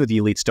Carlson, who the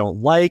elites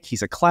don't like.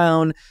 He's a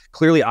clown.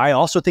 Clearly, I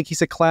also think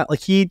he's a clown.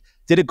 Like, he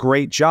did a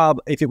great job.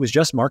 If it was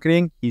just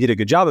marketing, he did a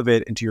good job of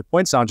it. And to your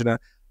point, Sanjana,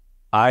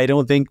 I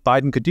don't think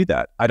Biden could do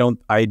that.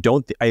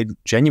 I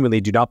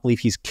genuinely do not believe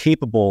he's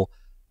capable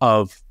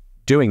of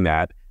doing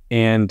that.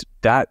 And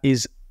that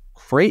is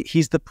great.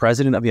 He's the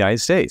president of the United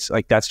States.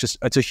 Like,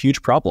 it's a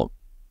huge problem.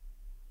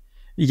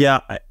 Yeah,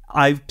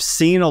 I've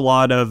seen a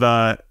lot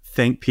of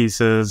think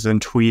pieces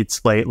and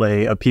tweets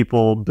lately of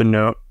people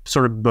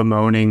sort of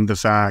bemoaning the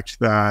fact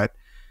that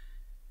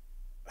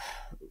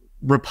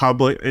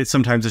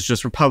sometimes it's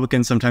just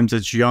Republicans, sometimes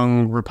it's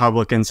young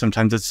Republicans,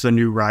 sometimes it's the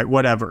new right,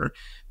 whatever.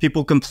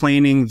 People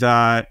complaining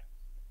that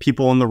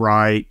people on the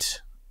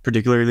right,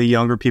 particularly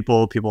younger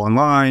people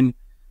online,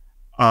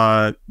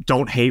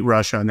 don't hate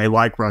Russia and they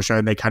like Russia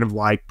and they kind of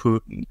like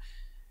Putin.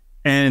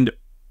 And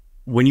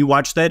when you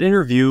watch that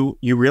interview,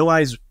 you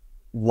realize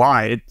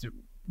why.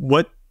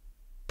 What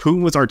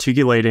Putin was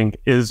articulating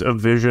is a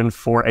vision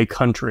for a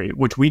country,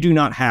 which we do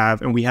not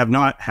have, and we have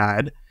not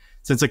had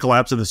since the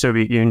collapse of the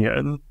Soviet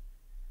Union,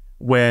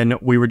 when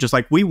we were just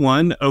like, we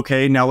won,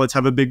 okay, now let's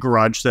have a big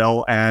garage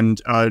sale and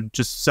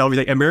just sell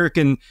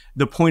everything.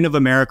 The point of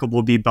America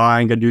will be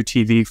buying a new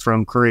TV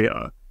from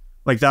Korea.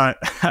 Like that,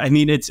 I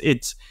mean,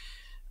 it's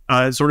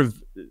sort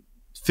of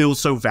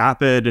feels so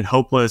vapid and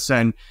hopeless,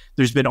 and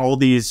there's been all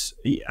these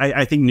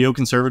I think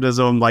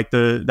neoconservatism, like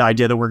the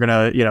idea that we're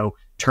gonna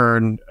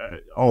turn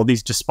all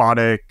these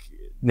despotic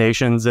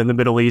nations in the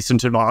Middle East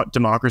into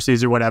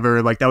democracies or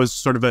whatever, like that was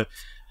sort of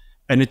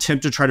an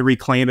attempt to try to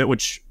reclaim it,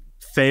 which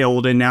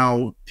failed, and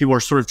now people are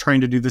sort of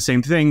trying to do the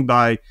same thing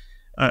by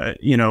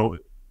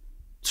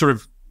sort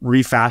of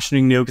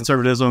refashioning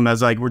neoconservatism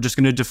as like, we're just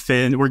going to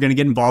defend, we're going to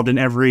get involved in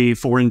every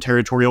foreign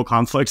territorial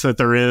conflicts that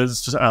there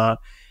is,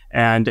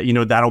 And,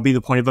 that'll be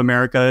the point of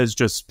America, is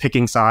just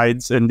picking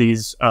sides in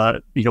these,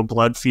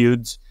 blood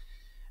feuds.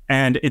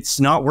 And it's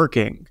not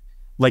working.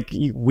 Like,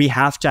 we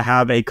have to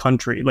have a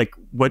country. Like,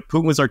 what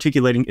Putin was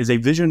articulating is a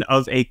vision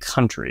of a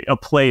country, a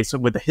place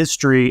with a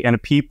history and a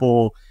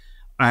people,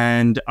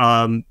 and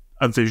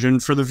a vision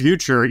for the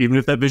future, even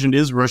if that vision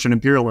is Russian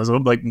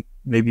imperialism. Like,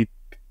 maybe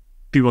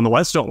people in the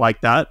West don't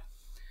like that,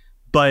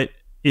 but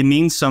it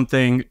means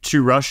something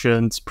to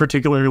Russians,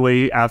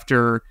 particularly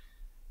after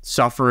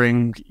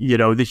suffering,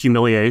 the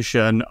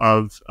humiliation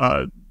of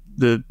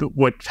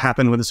what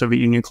happened when the Soviet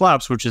Union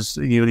collapsed, which is,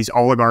 these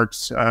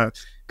oligarchs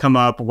come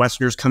up,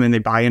 Westerners come in, they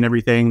buy in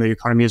everything, the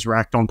economy is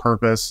wrecked on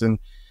purpose, and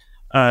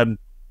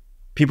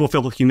people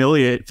felt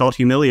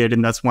humiliated,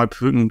 and that's why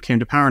Putin came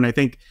to power. And I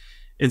think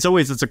in some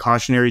ways it's a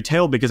cautionary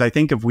tale, because I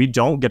think if we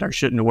don't get our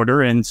shit in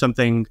order and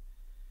something,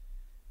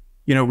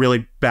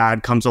 really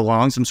bad comes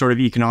along, some sort of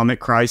economic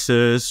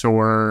crisis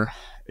or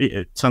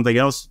something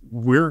else,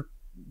 we're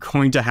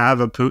going to have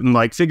a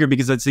Putin-like figure,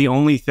 because that's the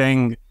only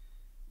thing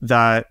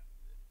that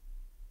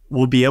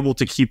will be able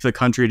to keep the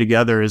country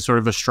together, is sort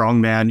of a strong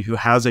man who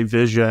has a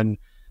vision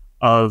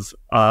of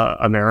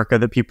America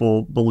that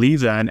people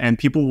believe in, and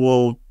people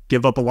will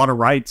give up a lot of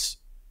rights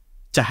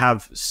to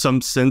have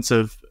some sense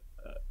of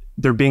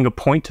there being a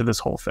point to this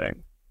whole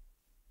thing.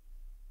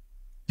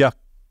 Yeah,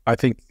 I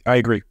think I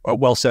agree.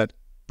 Well said.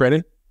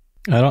 Brandon?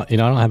 I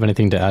don't have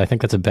anything to add. I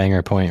think that's a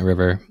banger point,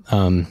 River.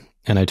 And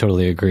I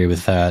totally agree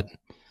with that.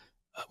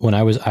 When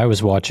I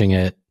was watching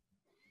it,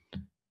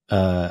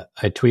 I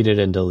tweeted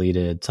and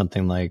deleted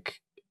something like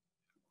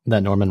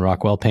that Norman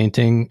Rockwell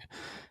painting,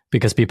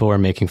 because people were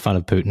making fun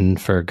of Putin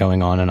for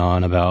going on and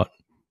on about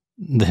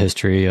the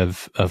history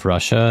of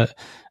Russia.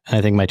 And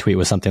I think my tweet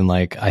was something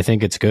like, I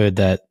think it's good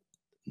that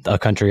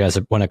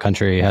when a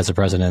country has a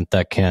president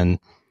that can,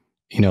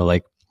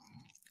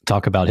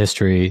 talk about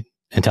history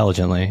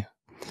intelligently.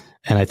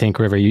 And I think,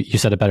 River, you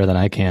said it better than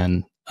I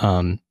can.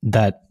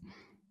 That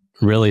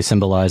really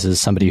symbolizes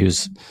somebody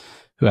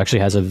who actually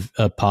has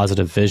a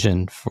positive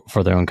vision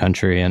for their own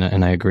country.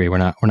 And I agree. We're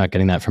not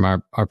getting that from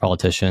our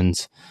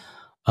politicians.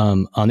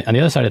 On the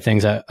other side of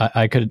things,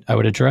 I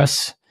would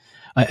address,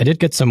 I did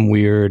get some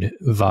weird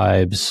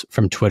vibes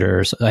from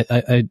Twitter. So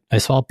I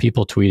saw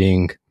people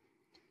tweeting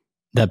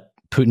that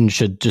Putin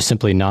should just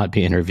simply not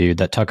be interviewed,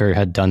 that Tucker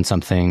had done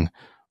something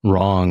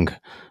wrong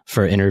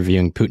for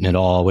interviewing Putin at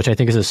all, which I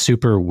think is a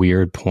super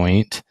weird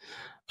point.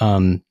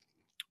 It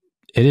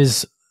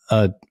is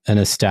an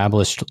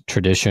established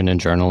tradition in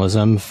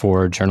journalism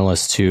for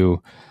journalists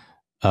to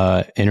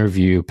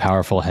interview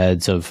powerful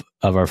heads of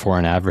our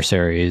foreign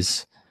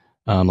adversaries.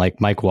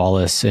 Like Mike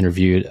Wallace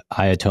interviewed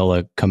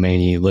Ayatollah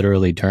Khomeini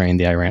literally during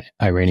the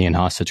Iranian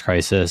hostage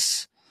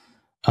crisis.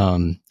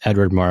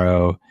 Edward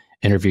Murrow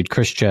interviewed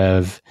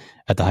Khrushchev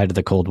at the height of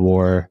the Cold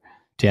War.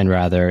 Dan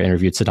Rather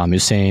interviewed Saddam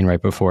Hussein right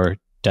before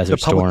Desert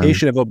Storm. The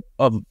publication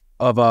of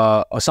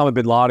Osama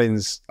bin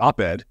Laden's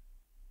op-ed.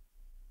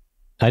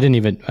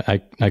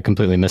 I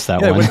completely missed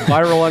that one. It went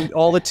viral, on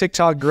all the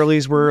TikTok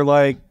girlies were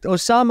like,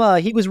 Osama,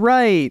 he was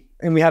right.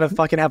 And we had to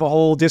fucking have a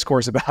whole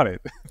discourse about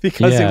it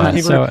because they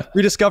were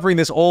rediscovering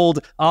this old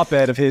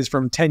op-ed of his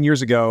from 10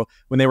 years ago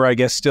when they were, I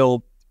guess,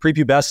 still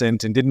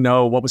prepubescent and didn't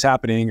know what was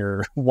happening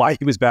or why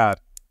he was bad.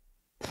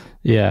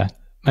 Yeah.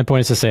 My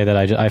point is to say that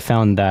I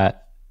found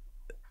that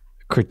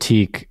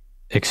critique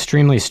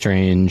extremely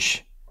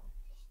strange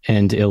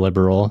and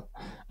illiberal.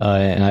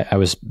 And I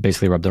was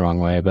basically rubbed the wrong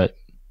way, but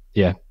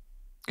yeah.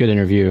 Good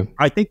interview.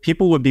 I think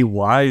people would be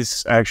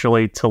wise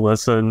actually to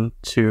listen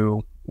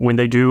to, when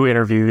they do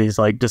interview these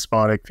like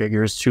despotic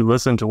figures, to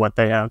listen to what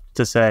they have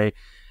to say.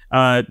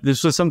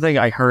 This was something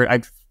I heard.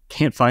 I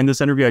can't find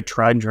this interview. I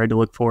tried to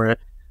look for it.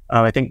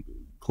 I think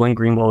Glenn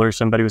Greenwald or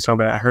somebody was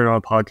talking about it. I heard it on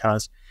a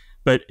podcast.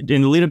 But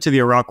in the lead up to the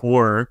Iraq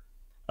War,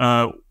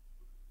 an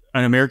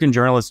American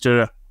journalist did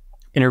an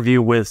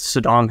interview with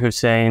Saddam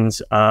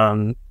Hussein's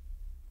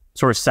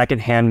sort of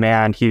secondhand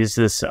man. He's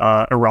this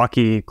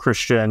Iraqi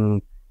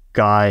Christian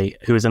guy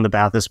who was in the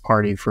Ba'athist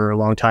Party for a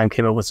long time,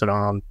 came up with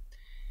Saddam,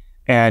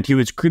 and he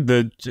was I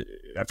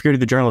forget who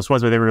the journalist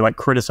was, but they were like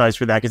criticized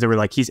for that because they were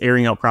like, he's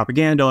airing out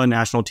propaganda on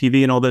national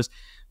TV and all this.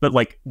 But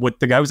like what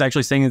the guy was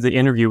actually saying in the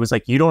interview was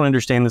like, you don't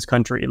understand this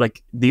country.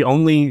 Like the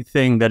only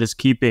thing that is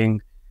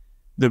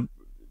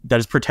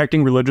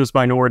protecting religious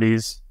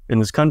minorities in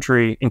this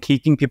country and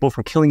keeping people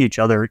from killing each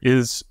other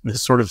is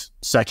this sort of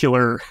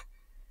secular,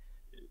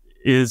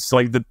 is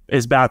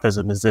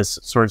Baathism, is this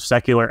sort of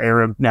secular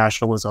Arab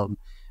nationalism.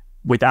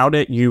 Without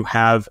it, you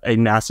have a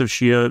massive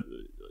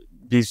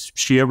these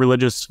Shia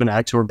religious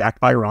fanatics who are backed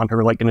by Iran who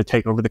are like going to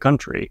take over the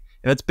country.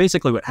 And that's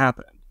basically what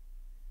happened.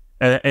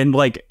 And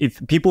like,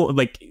 if people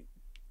like,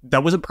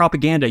 that wasn't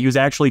propaganda. He was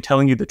actually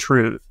telling you the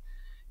truth,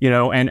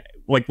 and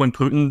like when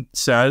Putin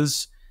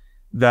says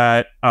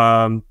that,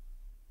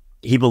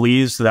 he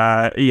believes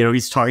that,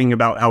 he's talking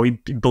about how he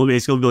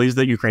basically believes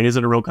that Ukraine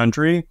isn't a real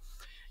country.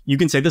 You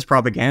can say this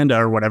propaganda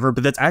or whatever,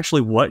 but that's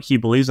actually what he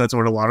believes. That's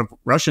what a lot of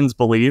Russians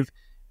believe.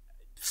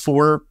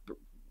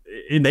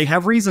 They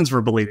have reasons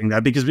for believing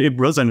that because it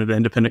wasn't an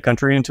independent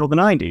country until the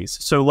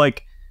 90s. So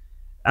like,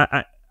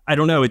 I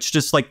don't know. It's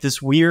just like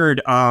this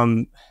weird.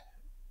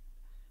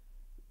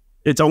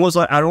 It's almost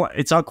like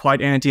it's not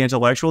quite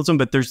anti-intellectualism,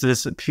 but there's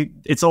this.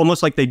 It's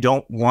almost like they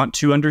don't want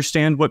to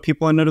understand what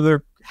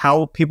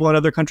how people in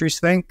other countries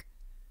think.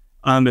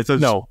 If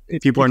those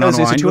people are not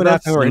aligned it's a with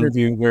us. 2.5 hour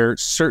interview where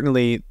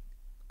certainly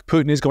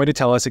Putin is going to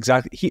tell us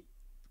exactly.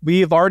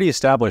 We have already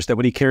established that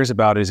what he cares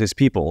about is his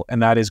people,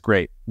 and that is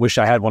great. Wish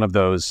I had one of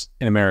those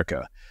in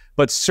America.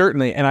 But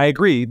certainly, and I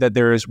agree that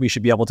we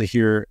should be able to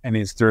hear, and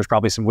there's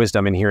probably some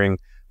wisdom in hearing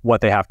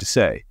what they have to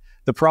say.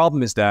 The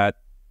problem is that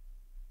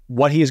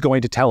what he is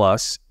going to tell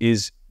us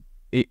is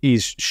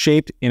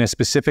shaped in a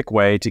specific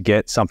way to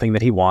get something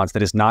that he wants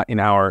that is not in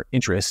our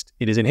interest.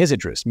 It is in his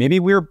interest. Maybe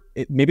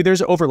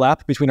there's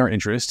overlap between our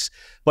interests,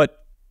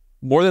 but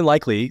more than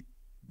likely,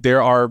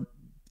 there are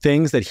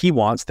things that he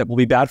wants that will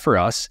be bad for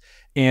us.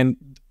 And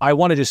I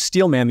want to just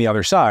steel man the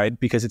other side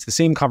because it's the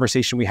same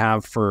conversation we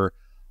have for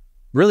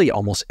really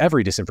almost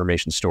every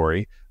disinformation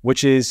story,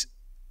 which is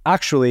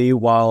actually,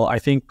 while I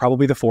think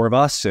probably the four of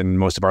us and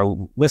most of our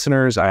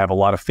listeners, I have a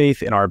lot of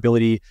faith in our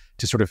ability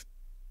to sort of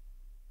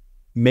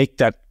make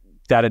that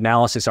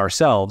analysis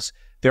ourselves.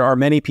 There are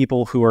many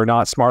people who are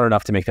not smart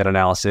enough to make that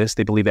analysis.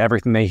 They believe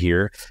everything they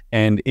hear,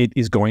 and it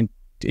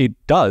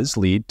does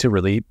lead to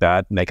really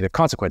bad negative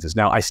consequences.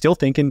 Now, I still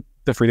think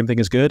the freedom thing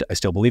is good. I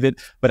still believe it,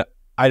 but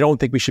I don't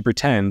think we should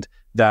pretend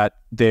that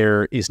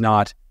there is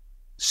not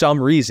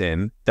some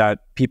reason that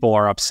people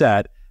are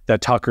upset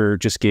that Tucker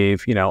just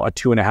gave, a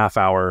 2.5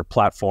 hour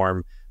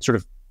platform sort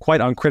of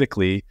quite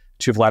uncritically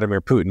to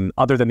Vladimir Putin,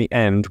 other than the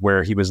end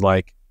where he was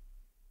like,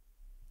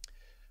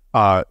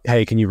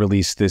 hey, can you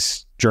release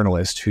this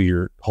journalist who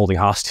you're holding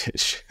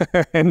hostage?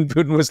 And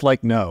Putin was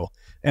like, no.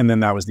 And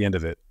then that was the end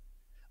of it.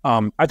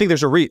 I think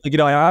there's I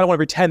don't want to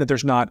pretend that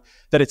there's not,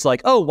 that it's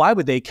like, oh, why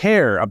would they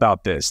care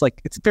about this?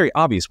 Like, it's very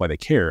obvious why they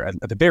care.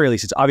 At the very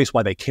least, it's obvious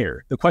why they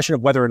care. The question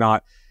of whether or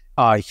not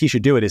he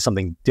should do it is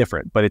something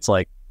different, but it's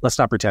like, let's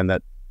not pretend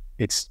that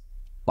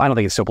I don't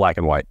think it's so black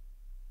and white.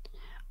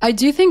 I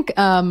do think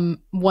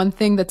one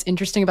thing that's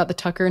interesting about the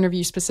Tucker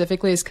interview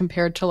specifically is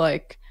compared to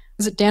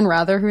was it Dan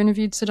Rather who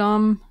interviewed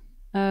Saddam,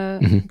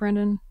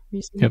 Brandon?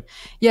 Recently? Yep.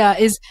 Yeah,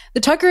 is the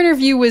Tucker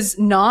interview was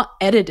not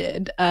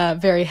edited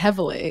very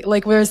heavily,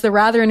 whereas the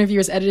Rather interview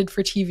was edited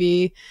for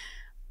TV.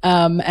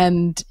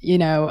 And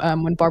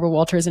when Barbara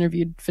Walters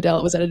interviewed Fidel,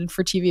 it was edited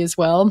for TV as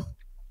well.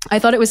 I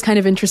thought it was kind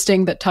of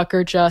interesting that Tucker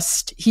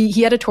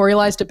he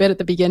editorialized a bit at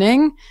the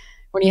beginning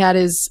when he had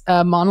his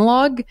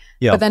monologue,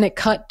 but then it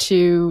cut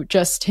to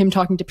just him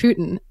talking to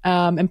Putin.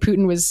 And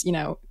Putin was,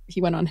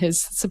 he went on his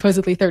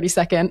supposedly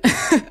 30-second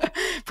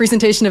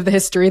presentation of the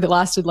history that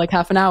lasted like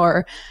half an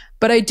hour.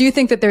 But I do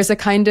think that there's a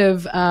kind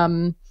of,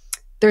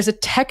 there's a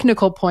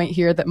technical point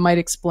here that might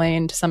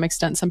explain to some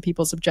extent some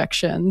people's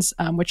objections,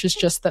 which is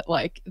just that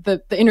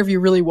the interview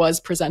really was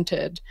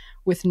presented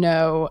with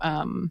no,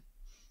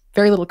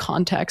 very little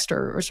context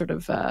or sort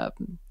of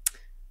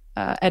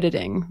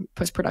editing,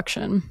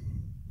 post-production.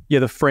 Yeah,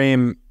 the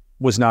frame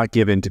was not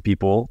given to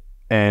people,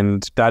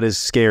 and that is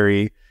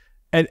scary.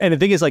 And the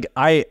thing is,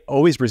 I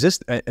always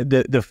resist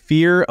the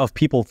fear of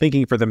people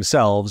thinking for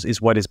themselves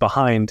is what is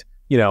behind,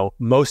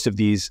 most of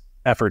these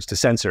efforts to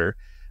censor.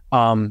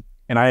 And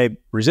I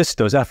resist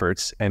those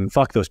efforts and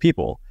fuck those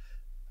people.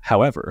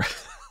 However,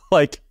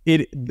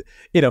 in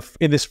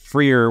this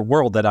freer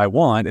world that I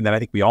want, and that I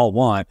think we all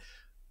want,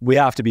 we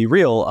have to be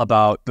real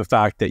about the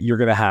fact that you're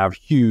going to have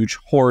huge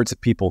hordes of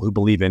people who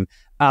believe in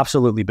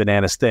absolutely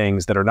bananas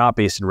things that are not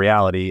based in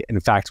reality. In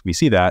fact, we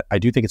see that. I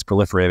do think it's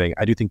proliferating.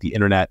 I do think the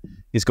internet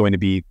is going to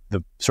be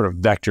the sort of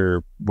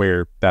vector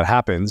where that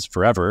happens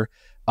forever.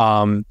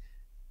 I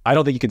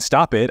don't think you can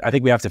stop it. I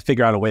think we have to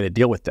figure out a way to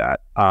deal with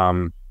that.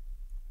 The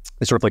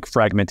sort of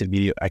fragmented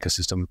media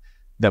ecosystem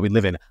that we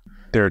live in.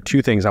 There are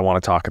two things I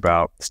want to talk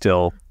about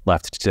still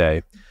left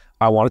today.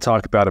 I want to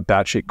talk about a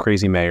batshit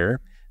crazy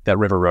mayor that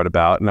River wrote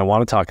about, and I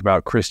want to talk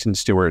about Kristen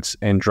Stewart's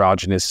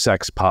androgynous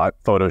sex pot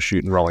photo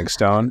shoot in Rolling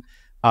Stone.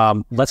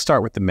 Let's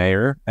start with the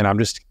mayor,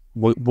 and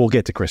we'll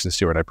get to Kristen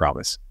Stewart, I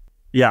promise.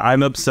 Yeah,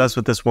 I'm obsessed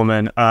with this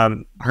woman.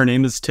 Her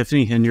name is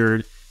Tiffany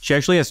Henyard. She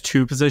actually has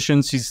two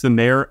positions. She's the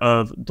mayor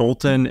of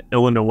Dolton,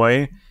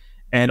 Illinois,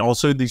 and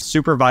also the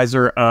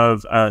supervisor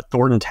of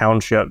Thornton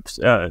Township.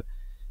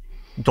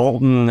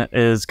 Dolton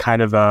is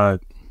kind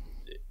of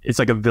it's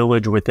like a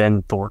village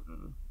within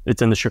Thornton.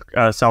 It's in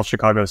the South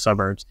Chicago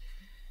suburbs.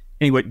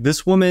 Anyway,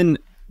 this woman,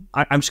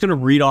 I'm just going to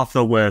read off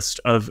the list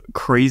of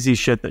crazy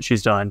shit that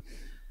she's done.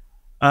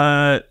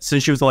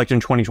 Since she was elected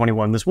in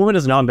 2021, this woman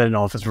has not been in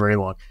office for very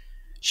long.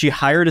 She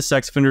hired a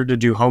sex offender to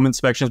do home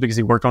inspections because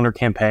he worked on her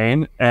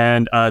campaign,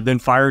 and then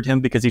fired him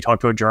because he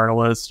talked to a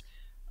journalist.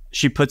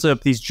 She puts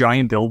up these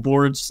giant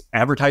billboards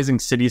advertising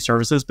city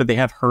services, but they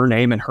have her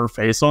name and her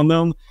face on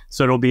them.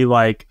 So it'll be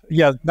like,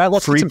 yeah,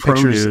 let's free some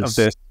pictures produce of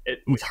this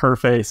with her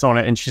face on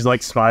it, and she's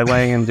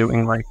smiling and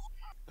doing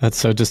That's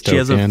so dystopian. She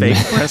has a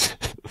fake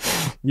breast.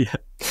 Yeah.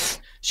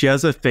 She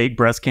has a fake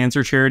breast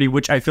cancer charity,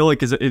 which I feel like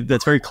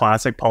that's very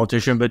classic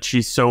politician, but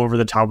she's so over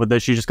the top with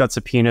it. She just got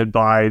subpoenaed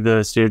by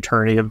the state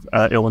attorney of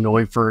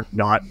Illinois for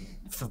not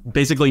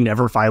basically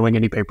never filing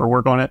any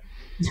paperwork on it,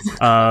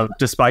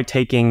 despite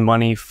taking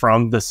money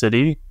from the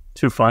city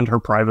to fund her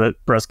private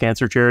breast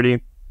cancer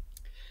charity.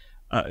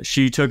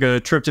 She took a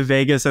trip to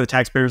Vegas at the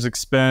taxpayer's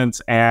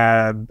expense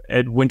and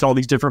went to all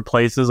these different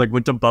places, like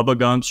went to Bubba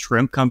Gump's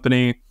shrimp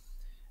company.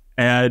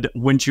 And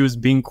when she was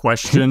being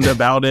questioned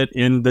about it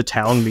in the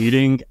town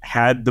meeting,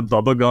 had the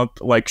Bubba Gump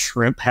like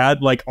shrimp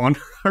head like on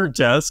her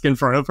desk in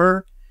front of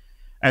her,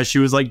 as she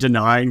was like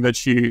denying that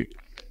she,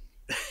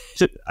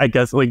 I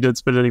guess, like didn't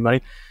spend any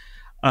money.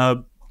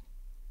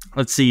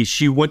 Let's see.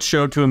 She once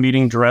showed to a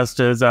meeting dressed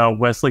as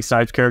Wesley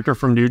Snipes' character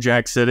from New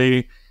Jack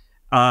City.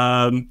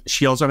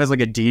 She also has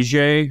like a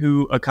DJ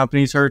who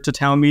accompanies her to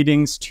town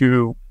meetings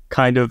to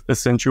kind of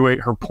accentuate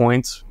her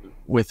points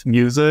with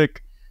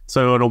music.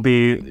 So they'll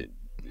be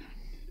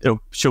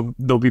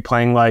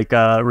playing like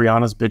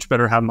Rihanna's "Bitch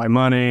Better Have My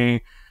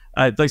Money,"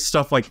 like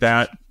stuff like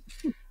that.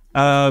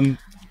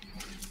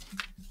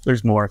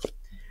 There's more.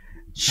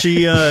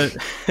 She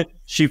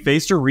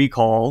faced a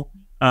recall,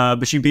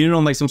 but she beat it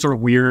on like some sort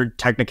of weird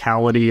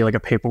technicality, like a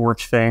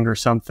paperwork thing or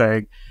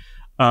something.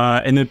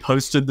 And then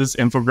posted this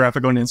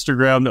infographic on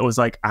Instagram that was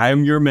like, "I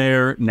am your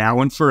mayor now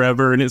and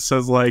forever," and it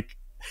says like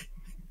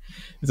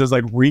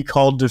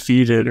recall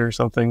defeated or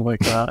something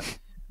like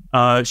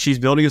that. She's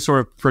building a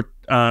sort of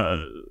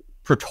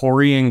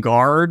Praetorian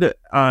guard.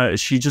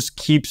 She just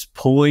keeps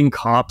pulling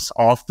cops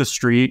off the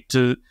street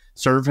to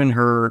serve in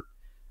her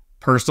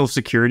personal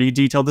security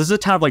detail. This is a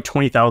town of like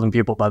 20,000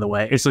 people, by the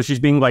way. And so she's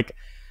being like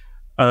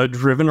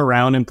driven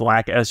around in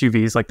black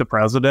SUVs like the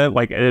president,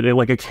 like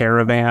a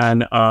caravan.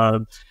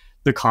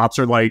 The cops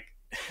are like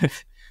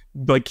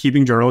like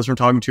keeping journalists from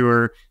talking to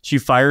her. She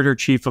fired her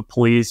chief of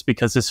police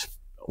because his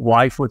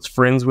wife was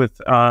friends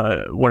with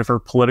one of her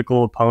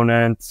political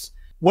opponents.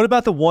 What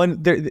about the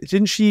one there?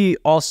 Didn't she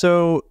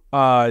also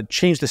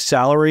change the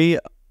salary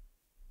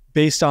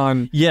based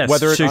on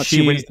whether or not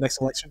she wins the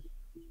next election?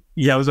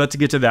 Yeah, I was about to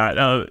get to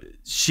that.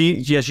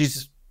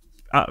 She's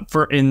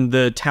for in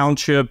the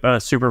township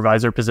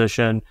supervisor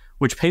position,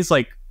 which pays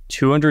like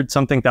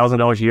 $200-something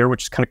thousand a year,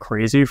 which is kind of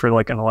crazy for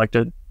like an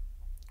elected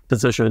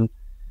position.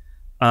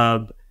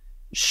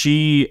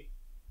 She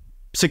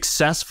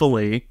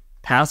successfully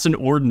passed an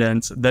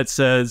ordinance that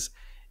says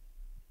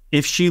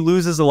if she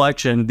loses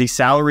election, the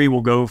salary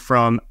will go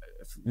from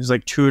it was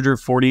like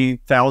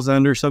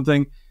 $240,000 or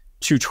something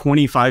to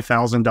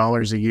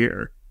 $25,000 a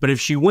year. But if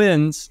she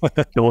wins,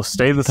 it will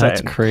stay the same.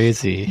 That's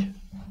crazy.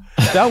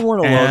 That one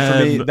alone for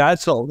me,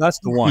 that's the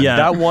one.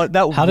 Yeah.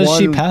 How does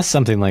she pass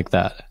something like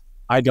that?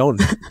 I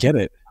don't get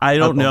it. I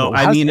don't know.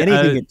 I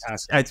mean,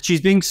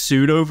 she's being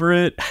sued over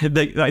it.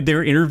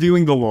 They're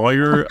interviewing the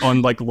lawyer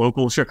on like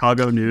local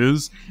Chicago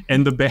news,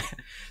 and the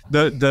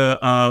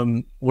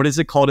what is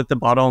it called at the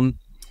bottom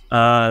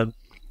of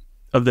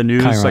the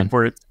news? Chiron. Like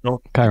where it's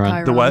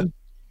Chiron. The what?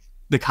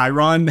 The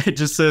Chiron. It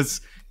just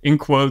says in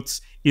quotes,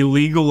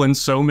 "illegal in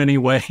so many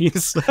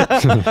ways."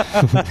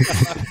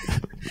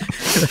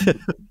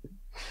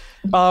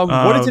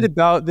 What is it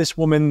about this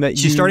woman that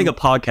she's starting a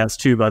podcast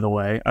too, by the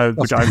way,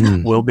 which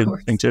I will be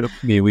listening to.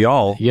 I mean, we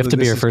all. You have to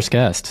be her first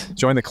guest.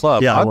 Join the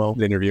club. Yeah, I I'll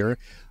will. interview her.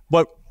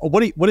 But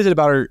what is it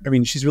about her? I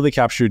mean, she's really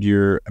captured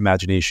your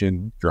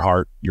imagination, your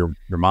heart, your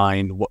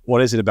mind.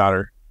 What is it about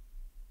her?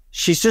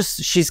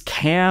 She's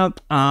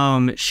camp.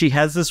 She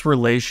has this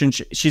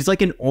relationship. She's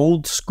like an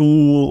old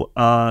school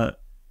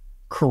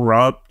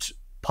corrupt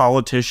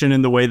politician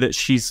in the way that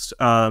she's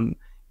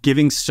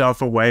giving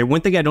stuff away.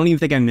 One thing I don't even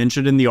think I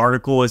mentioned in the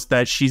article is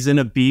that she's in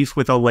a beef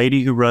with a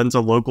lady who runs a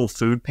local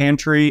food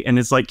pantry and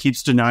is like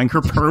keeps denying her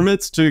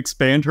permits to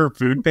expand her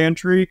food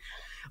pantry,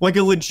 like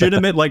a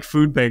legitimate like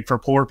food bank for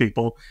poor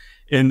people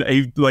in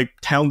a like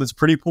town that's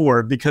pretty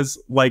poor,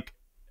 because like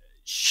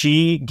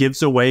she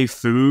gives away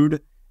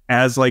food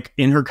as like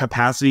in her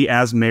capacity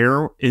as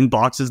mayor in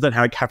boxes that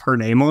have her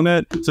name on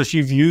it. So she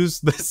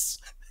views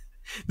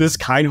this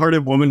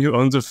kind-hearted woman who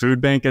owns a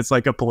food bank as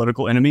like a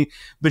political enemy,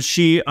 but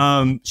she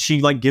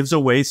like gives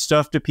away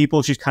stuff to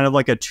people. She's kind of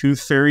like a tooth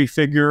fairy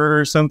figure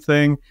or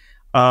something.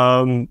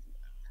 Did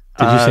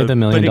you say the $1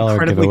 million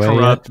incredibly giveaway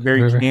corrupt, yet,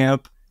 very River?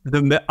 camp.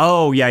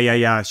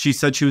 Yeah. She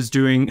said she was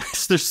doing.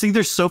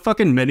 There's so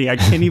fucking many. I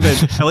can't even.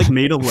 I like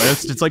made a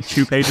list. It's like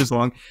 2 pages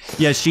long.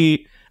 Yeah,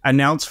 she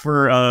announced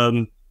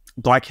for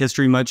Black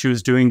History Month she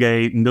was doing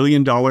a $1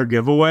 million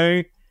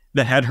giveaway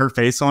that had her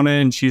face on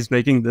it, and she's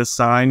making this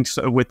sign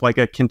with like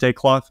a kente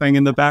cloth thing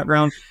in the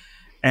background.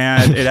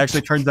 And it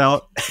actually turns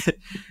out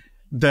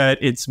that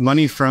it's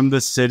money from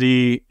the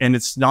city, and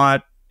it's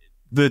not,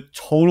 the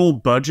total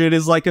budget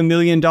is like $1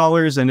 million,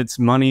 and it's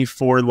money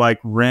for like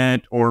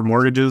rent or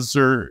mortgages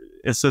or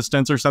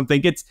assistance or something.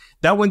 It's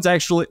that one's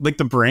actually like,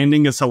 the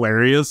branding is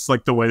hilarious,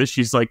 like the way that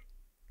she's like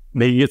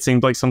making it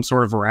seem like some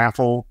sort of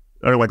raffle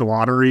or like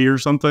lottery or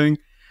something.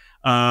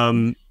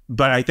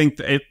 But I think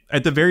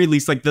at the very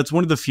least, like that's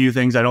one of the few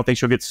things I don't think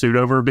she'll get sued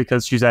over,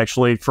 because she's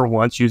actually for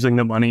once using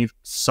the money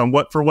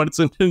somewhat for what it's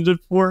intended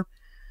for.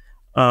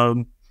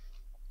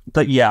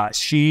 But yeah,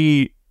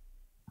 she's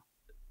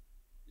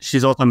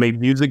also made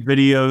music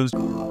videos.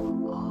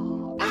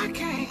 I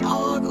can't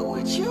argue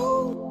with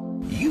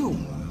you. You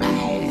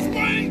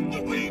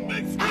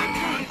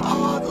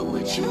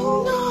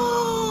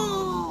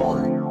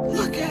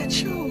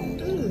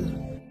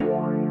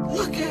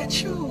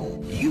at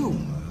you. You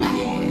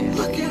mad.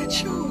 Look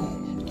at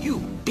you. You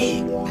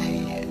big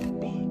mad.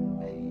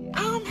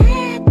 I'm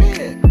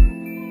happy.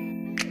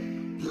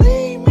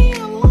 Leave me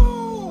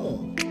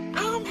alone.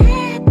 I'm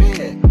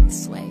happy.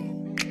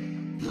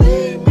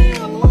 Leave me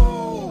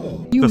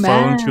alone. You The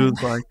mad. phone, she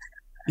was like,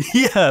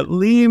 yeah,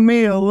 leave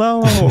me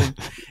alone.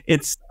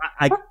 It's,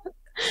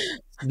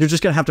 you're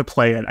just going to have to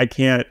play it. I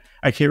can't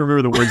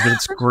remember the words, but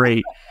it's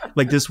great.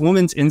 Like, this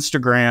woman's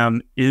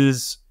Instagram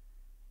is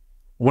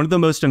one of the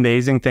most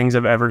amazing things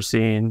I've ever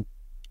seen.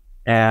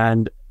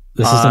 And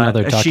This is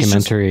another she's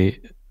just-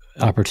 documentary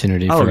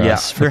opportunity for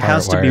us. For there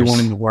has to be one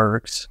in the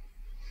works.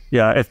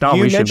 Yeah, if not,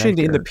 You we should mentioned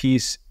make in the it.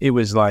 piece, it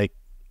was like,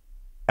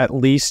 at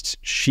least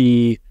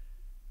she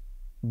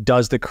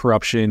does the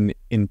corruption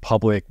in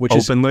public, which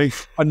Openly.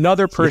 is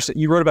another person.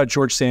 You wrote about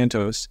George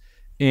Santos,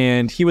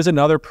 and he was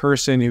another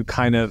person who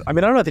kind of, I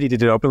mean, I don't know that he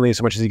did it openly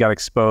so much as he got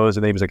exposed,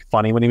 and then he was like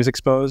funny when he was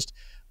exposed.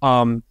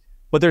 But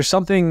there's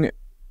something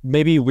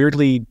maybe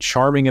weirdly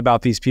charming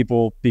about these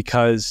people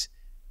because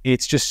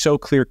it's just so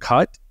clear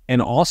cut,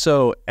 and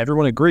also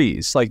everyone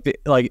agrees. Like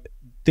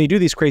they do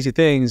these crazy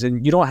things,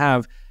 and you don't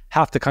have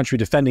half the country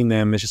defending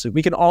them. It's just like,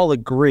 we can all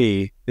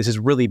agree this is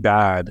really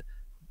bad,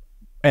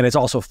 and it's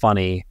also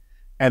funny.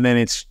 And then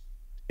it's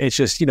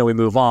just, we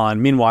move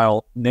on.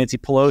 Meanwhile, Nancy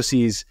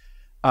Pelosi's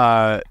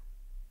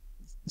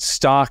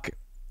stock,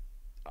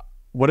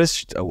 what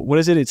is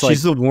it? It's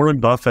She's the Warren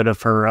Buffett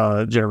of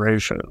her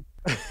generation.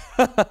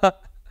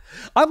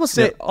 I will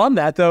say on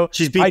that though,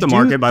 She's beat I the do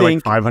market by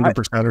like think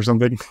 500% or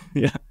something.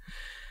 Yeah.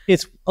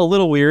 It's a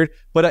little weird,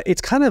 but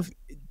it's kind of,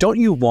 don't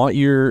you want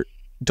your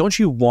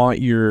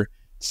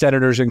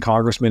senators and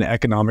congressmen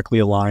economically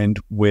aligned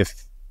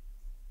with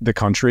the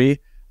country?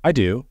 I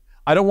do.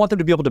 I don't want them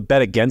to be able to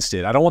bet against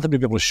it. I don't want them to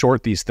be able to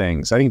short these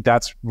things. I think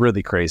that's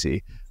really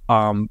crazy.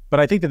 But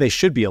I think that they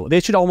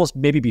should almost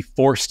maybe be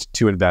forced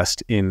to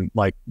invest in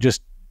like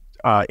just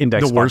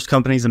index The worst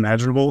companies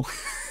imaginable.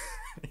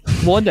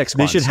 Well, index They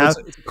funds. should have-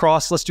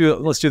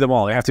 let's do them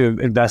all. They have to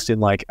invest in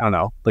like, I don't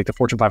know, like the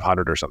Fortune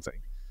 500 or something.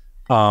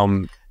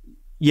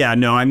 Yeah,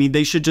 no, I mean,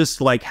 they should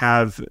just like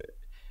have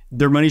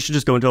their money should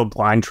just go into a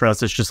blind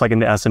trust. It's just like in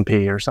the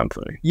S&P or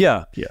something.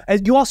 Yeah. Yeah.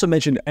 And you also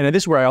mentioned, and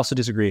this is where I also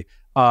disagree.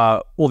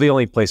 Well, the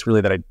only place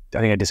really that I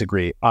think I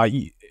disagree.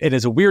 It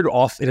is a weird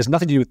it has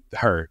nothing to do with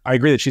her. I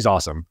agree that she's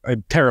awesome.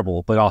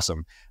 Terrible, but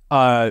awesome.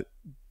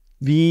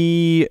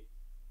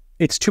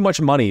 It's too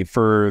much money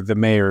for the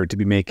mayor to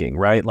be making,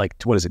 right? Like,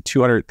 what is it,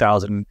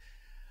 200,000?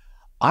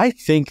 I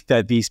think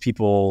that these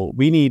people,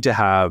 we need to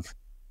have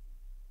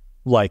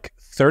like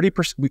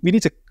 30%. We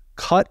need to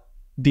cut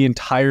the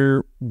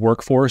entire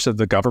workforce of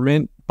the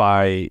government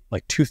by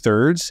like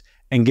 2/3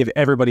 and give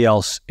everybody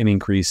else an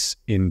increase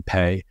in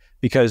pay,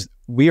 because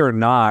we are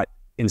not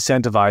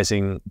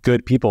incentivizing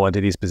good people into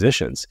these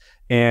positions.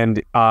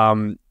 And,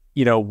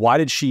 why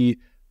did she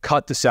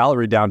cut the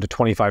salary down to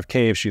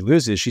 $25K if she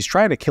loses? She's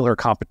trying to kill her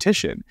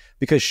competition,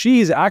 because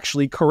she's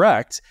actually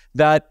correct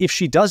that if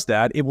she does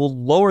that, it will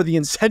lower the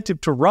incentive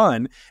to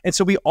run. And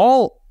so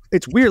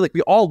it's weird, like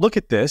we all look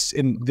at this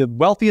in the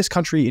wealthiest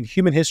country in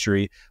human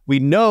history. We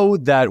know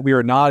that we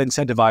are not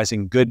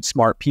incentivizing good,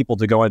 smart people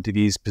to go into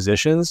these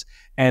positions,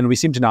 and we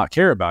seem to not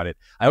care about it.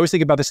 I always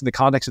think about this in the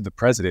context of the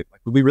president. Like,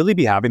 would we really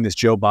be having this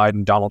Joe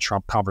Biden, Donald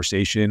Trump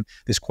conversation,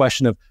 this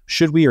question of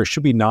should we or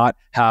should we not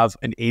have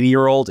an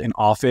 80-year-old in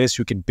office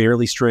who can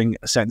barely string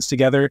a sentence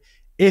together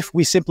if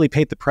we simply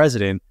paid the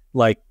president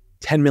like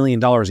 $10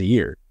 million a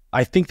year?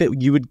 I think that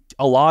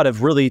a lot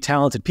of really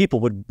talented people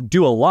would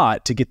do a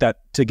lot to get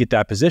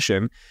that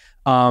position,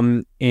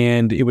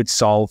 and it would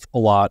solve a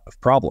lot of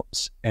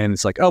problems. And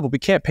it's like, oh, but we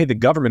can't pay the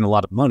government a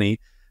lot of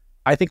money.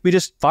 I think we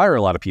just fire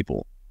a lot of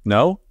people.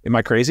 No? Am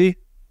I crazy?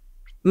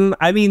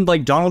 I mean,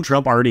 like Donald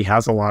Trump already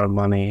has a lot of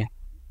money,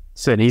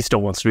 so he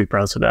still wants to be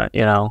president,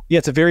 Yeah,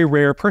 it's a very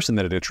rare person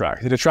that it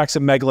attracts. It attracts a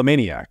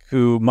megalomaniac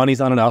who money's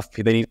not enough.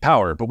 They need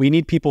power. But we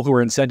need people who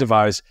are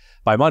incentivized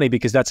by money,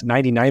 because that's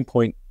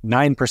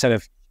 99.9%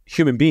 of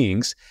human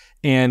beings,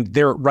 and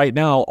they're right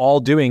now all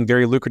doing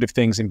very lucrative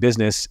things in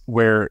business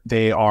where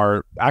they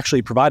are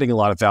actually providing a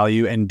lot of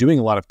value and doing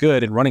a lot of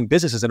good and running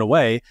businesses in a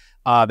way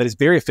that is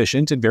very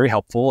efficient and very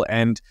helpful.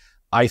 And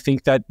I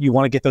think that you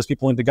want to get those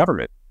people into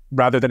government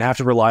rather than have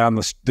to rely on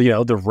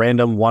the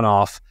random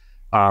one-off,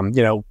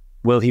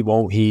 will he,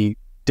 won't he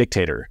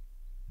dictator.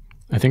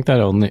 I think that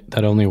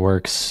only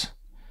works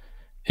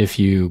if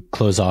you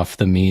close off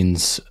the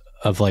means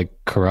of like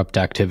corrupt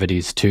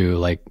activities too,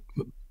 like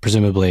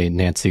presumably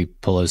Nancy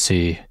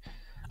Pelosi.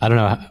 I don't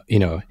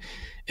know,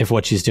 if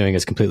what she's doing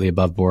is completely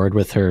above board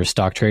with her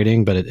stock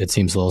trading, but it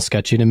seems a little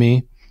sketchy to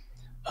me.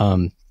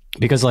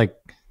 Because like,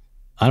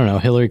 I don't know,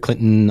 Hillary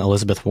Clinton,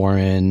 Elizabeth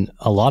Warren,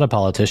 a lot of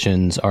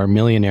politicians are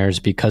millionaires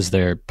because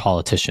they're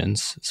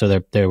politicians.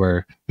 So they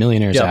were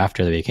millionaires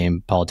after they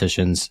became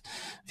politicians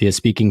via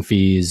speaking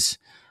fees,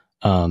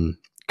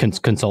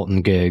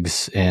 consultant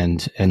gigs,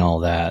 and all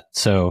that.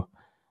 So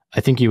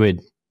I think you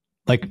would,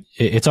 like,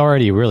 it's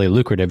already really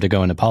lucrative to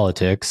go into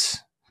politics.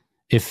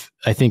 If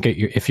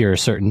you're a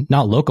certain,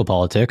 not local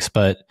politics,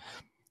 but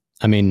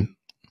I mean,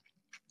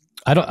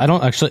 I don't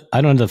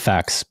know the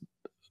facts.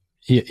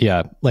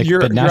 Yeah, like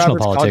your but national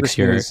average politics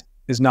congressman here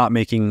is not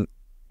making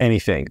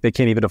anything. They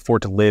can't even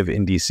afford to live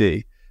in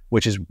DC,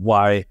 which is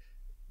why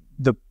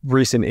the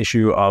recent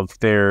issue of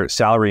their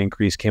salary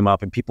increase came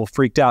up and people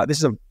freaked out. This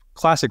is a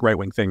classic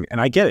right-wing thing,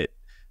 and I get it.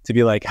 To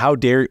be like, how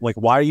dare, like,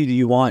 why do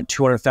you want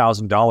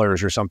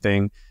 $200,000 or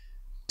something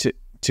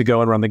to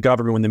go and run the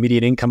government when the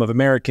median income of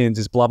Americans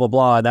is blah, blah,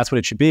 blah, and that's what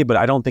it should be. But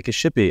I don't think it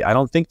should be. I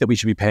don't think that we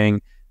should be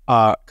paying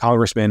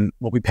congressmen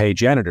what we pay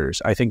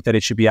janitors. I think that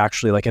it should be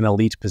actually like an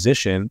elite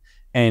position,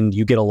 and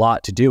you get a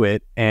lot to do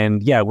it.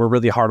 And yeah, we're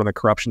really hard on the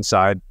corruption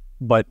side,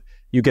 but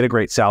you get a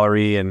great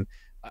salary. And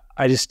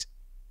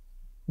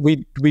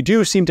we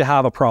do seem to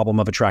have a problem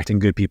of attracting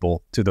good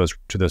people to those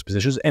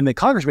positions. And the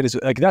congressman is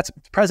like, that's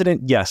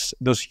president. Yes.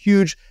 Those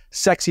huge,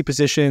 sexy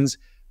positions,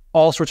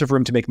 all sorts of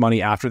room to make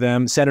money after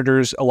them.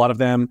 Senators, a lot of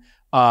them.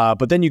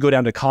 But then you go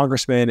down to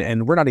congressmen,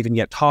 and we're not even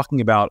yet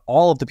talking about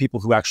all of the people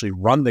who actually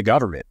run the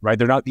government, right?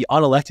 They're not the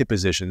unelected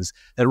positions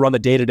that run the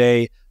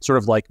day-to-day sort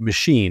of like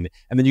machine.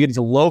 And then you get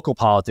into local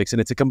politics,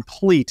 and it's a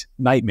complete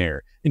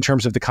nightmare in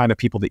terms of the kind of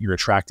people that you're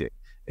attracting.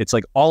 It's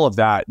like all of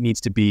that needs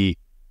to be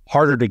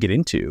harder to get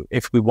into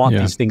if we want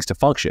these things to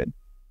function.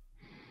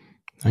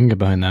 I can get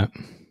behind that.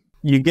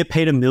 You get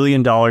paid $1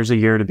 million a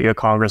year to be a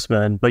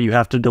congressman, but you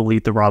have to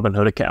delete the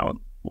Robinhood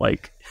account.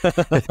 Like,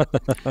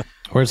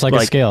 or it's like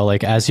a scale.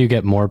 Like as you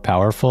get more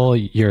powerful,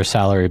 your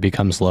salary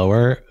becomes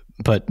lower,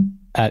 but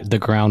at the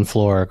ground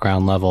floor,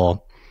 ground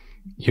level,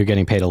 you're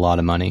getting paid a lot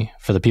of money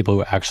for the people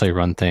who actually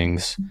run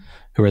things,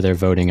 who are there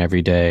voting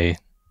every day.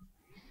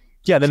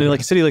 Yeah. Then in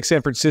like a city like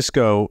San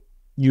Francisco,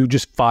 you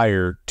just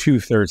fire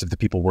 2/3 of the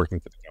people working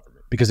for the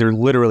government because they're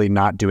literally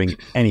not doing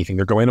anything.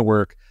 They're going to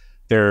work,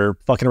 they're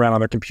fucking around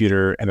on their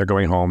computer, and they're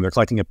going home. They're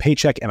collecting a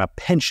paycheck and a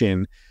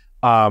pension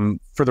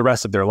for the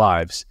rest of their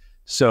lives.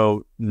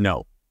 So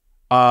no,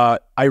 I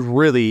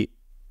really,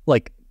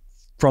 like,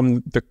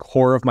 from the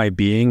core of my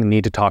being,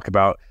 need to talk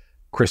about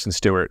Kristen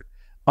Stewart.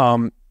 I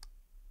mean,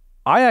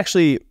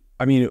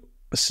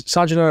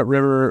 Sanjana,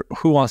 River,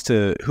 who wants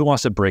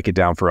to break it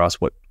down for us?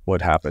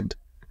 What happened?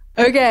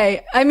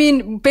 Okay. I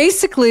mean,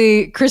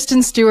 basically,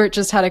 Kristen Stewart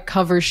just had a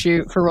cover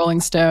shoot for Rolling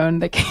Stone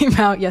that came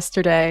out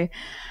yesterday.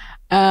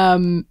 I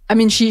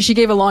mean, she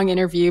gave a long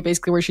interview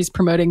basically where she's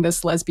promoting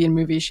this lesbian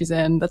movie she's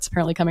in that's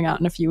apparently coming out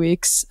in a few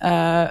weeks,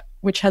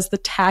 which has the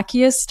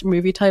tackiest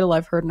movie title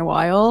I've heard in a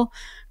while,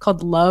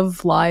 called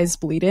Love Lies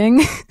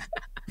Bleeding.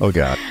 Oh,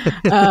 God.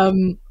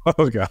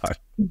 Oh, God.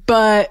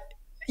 But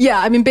yeah,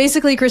 I mean,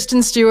 basically,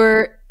 Kristen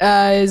Stewart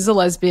is a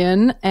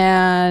lesbian,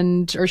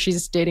 or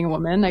she's dating a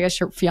woman. I guess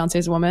her fiance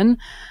is a woman.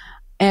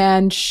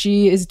 And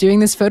she is doing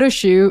this photo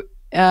shoot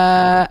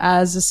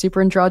as a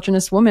super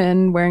androgynous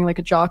woman wearing like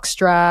a jock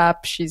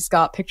strap. She's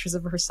got pictures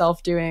of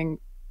herself doing...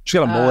 She's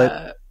got a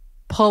mullet.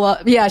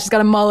 Pull-up. Yeah, she's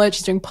got a mullet.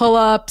 She's doing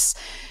pull-ups.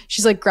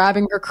 She's like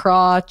grabbing her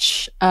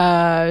crotch.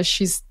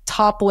 She's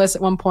topless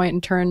at one point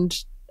and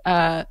turned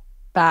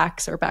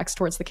backs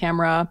towards the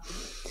camera.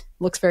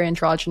 Looks very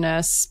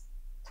androgynous.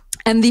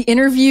 And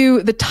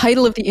the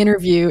title of the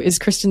interview is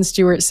Kristen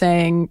Stewart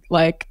saying,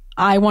 like,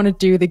 I want to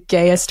do the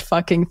gayest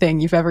fucking thing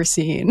you've ever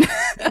seen.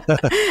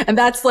 And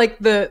that's like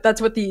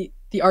that's what the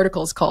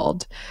article is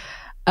called.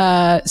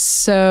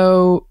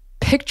 So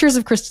pictures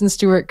of Kristen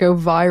Stewart go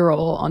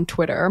viral on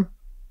Twitter.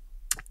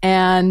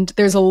 And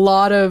there's a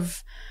lot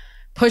of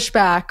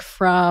pushback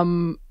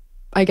from,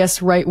 I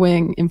guess,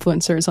 right-wing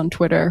influencers on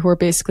Twitter who are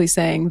basically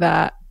saying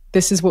that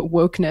this is what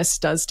wokeness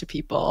does to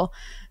people.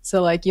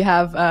 So like you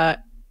have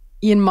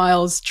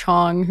Miles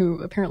Cheong,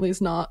 who apparently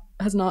has not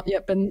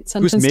yet been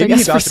sentenced, maybe I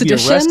guess, about for to be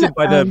sedition. arrested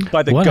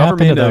by the what government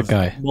happened of to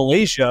that guy?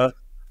 Malaysia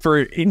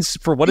for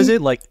what is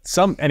it, like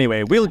some,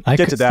 anyway, we'll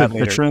get to that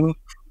later.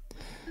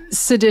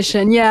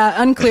 Sedition,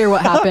 yeah, unclear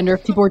what happened, or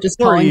if people were just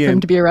calling for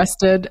him to be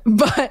arrested.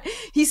 But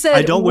he said,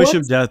 I don't wish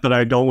him death, but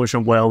I don't wish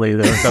him well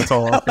either. That's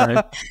all I'm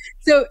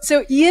saying.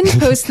 So Ian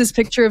posts this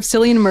picture of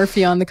Cillian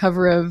Murphy on the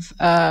cover of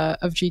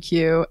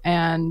GQ,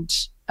 and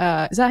is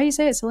that how you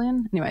say it,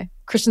 Cillian? Anyway,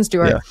 Kristen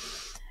Stewart. Yeah.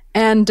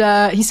 And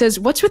he says,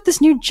 what's with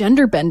this new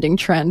gender bending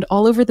trend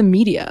all over the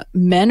media?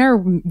 Men are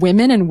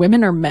women and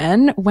women are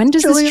men. When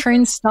does this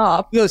train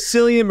stop? You know,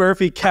 Cillian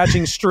Murphy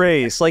catching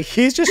strays. Like,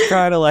 he's just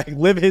trying to like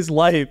live his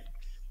life.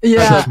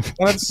 Yeah. As a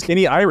kind of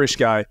skinny Irish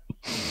guy.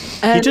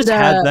 And, He just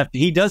had that.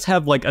 He does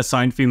have like a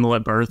signed female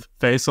at birth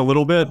face a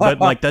little bit, but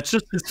like that's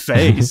just his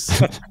face.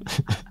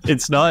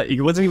 It's not. He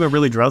wasn't even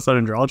really dressed that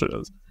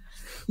androgynous.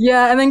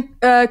 Yeah, and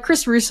then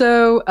Chris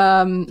Russo,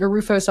 or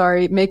Rufo,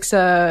 sorry, makes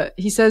a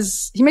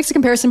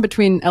comparison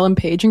between Ellen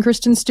Page and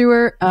Kristen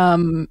Stewart.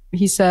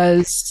 He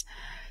says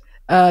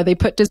they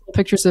put dismal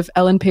pictures of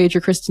Ellen Page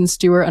or Kristen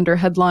Stewart under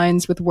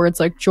headlines with words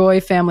like joy,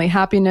 family,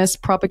 happiness,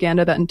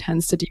 propaganda that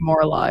intends to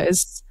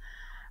demoralize,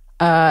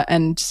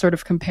 and sort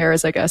of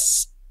compares, I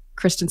guess,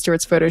 Kristen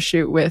Stewart's photo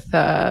shoot with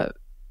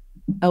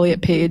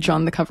Elliot Page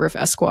on the cover of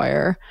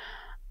Esquire.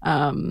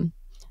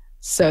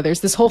 So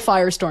there's this whole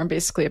firestorm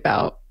basically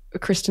about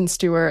Kristen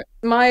Stewart.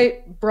 My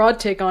broad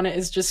take on it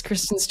is just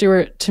Kristen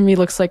Stewart to me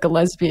looks like a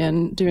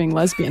lesbian doing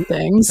lesbian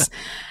things.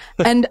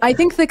 And I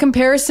think the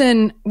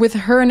comparison with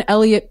her and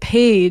Elliot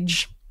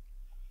Page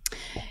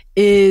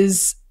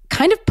is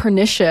kind of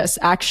pernicious,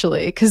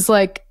 actually, because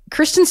like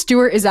Kristen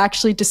Stewart is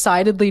actually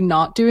decidedly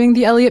not doing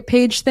the Elliot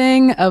Page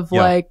thing of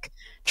like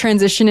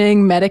transitioning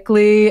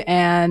medically.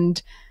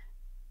 And,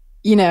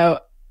 you know,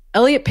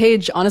 Elliot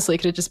Page honestly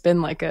could have just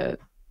been like an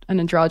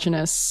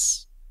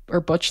androgynous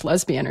or butch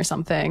lesbian or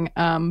something,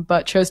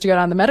 but chose to go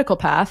down the medical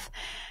path.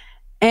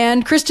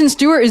 And Kristen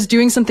Stewart is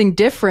doing something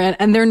different,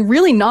 and they're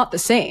really not the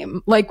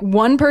same. Like,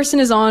 one person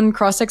is on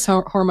cross-sex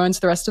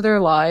hormones the rest of their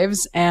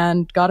lives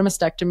and got a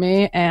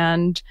mastectomy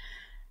and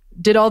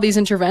did all these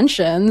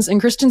interventions, and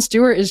Kristen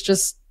Stewart is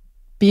just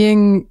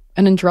being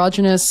an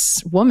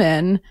androgynous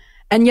woman,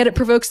 and yet it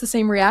provokes the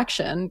same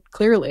reaction,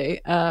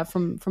 clearly,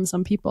 from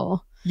some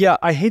people. Yeah,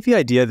 I hate the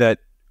idea that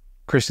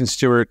Kristen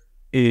Stewart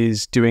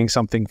is doing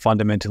something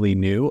fundamentally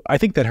new. I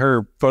think that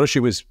her photo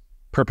shoot was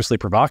purposely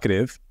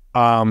provocative.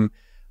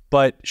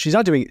 But she's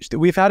not doing.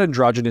 We've had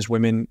androgynous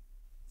women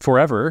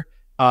forever,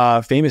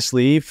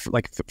 famously,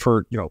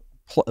 for you know,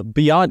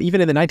 beyond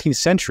even in the 19th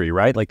century,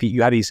 right? Like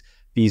you had these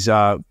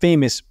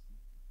famous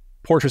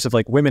portraits of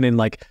like women in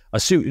like a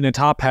suit and a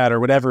top hat or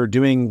whatever,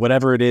 doing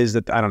whatever it is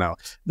that I don't know.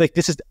 Like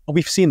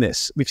we've seen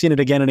this. We've seen it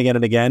again and again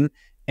and again.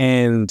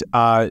 And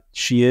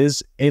she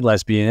is a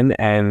lesbian,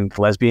 and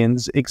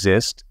lesbians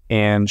exist,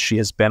 and she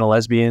has been a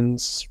lesbian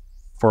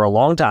for a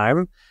long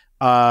time.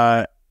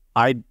 I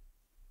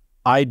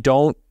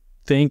don't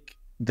think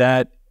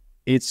that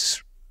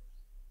it's,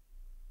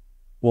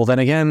 well, then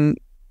again,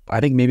 I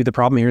think maybe the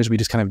problem here is we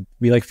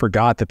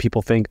forgot that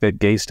people think that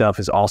gay stuff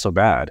is also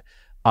bad.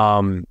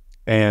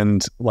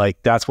 And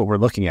like, that's what we're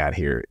looking at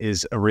here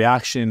is a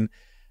reaction.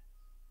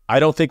 I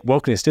don't think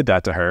wokeness did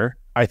that to her.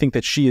 I think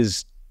that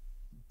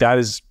that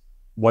is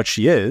what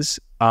she is.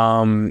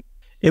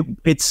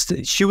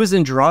 She was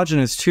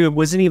androgynous too. It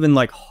wasn't even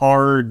like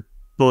hard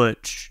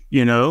butch,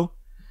 you know?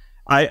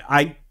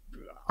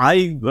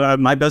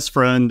 My best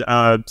friend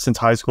since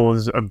high school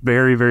is a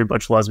very, very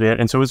butch lesbian,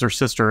 and so is her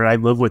sister, and I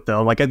live with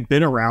them. Like, I've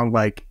been around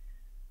like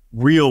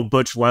real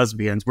butch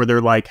lesbians where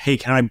they're like, "Hey,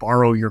 can I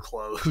borrow your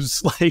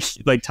clothes?"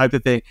 like type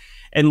of thing.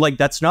 And like,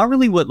 that's not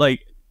really what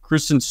like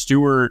Kristen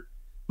Stewart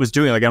was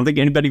doing. Like, I don't think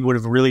anybody would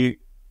have really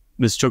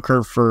mistook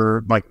her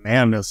for like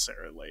man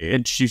necessarily.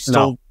 And she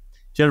had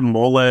a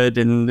mullet,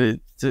 and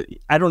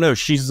I don't know.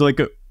 She's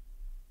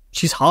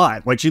she's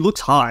hot. Like, she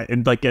looks hot,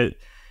 and like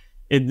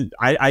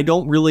I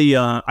don't really,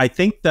 I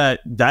think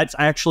that's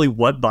actually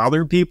what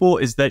bothered people,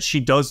 is that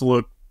she has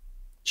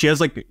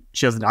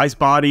a nice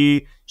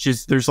body.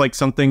 There's like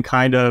something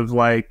kind of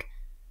like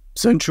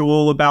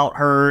sensual about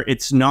her.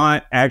 It's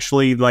not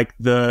actually like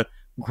the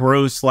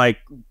gross, like,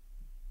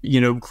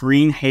 you know,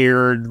 green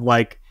haired,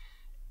 like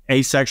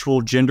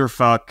asexual gender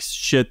fuck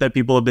shit that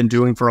people have been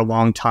doing for a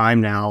long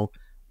time now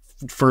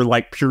for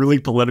like purely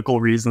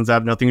political reasons that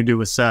have nothing to do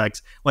with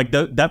sex. Like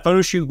that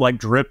photo shoot like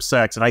dripped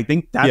sex, and I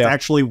think that's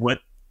actually what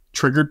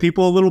triggered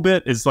people a little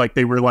bit. Is like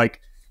they were like,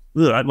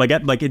 ugh,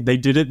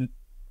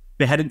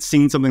 they hadn't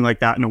seen something like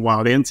that in a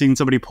while. They hadn't seen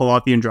somebody pull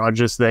off the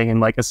androgynous thing in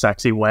like a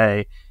sexy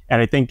way,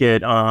 and I think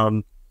it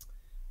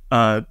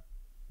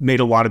made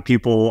a lot of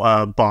people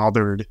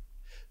bothered.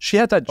 She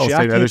had that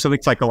jacket. There's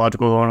something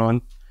psychological going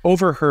on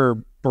over her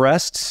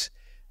breasts,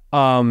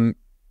 in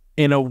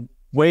a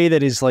way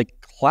that is like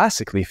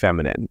classically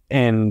feminine,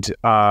 and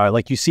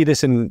like you see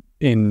this in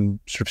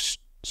sort of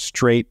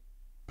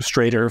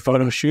straighter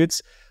photo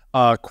shoots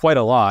quite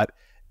a lot.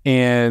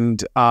 And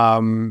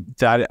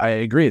that I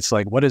agree. It's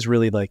like, what is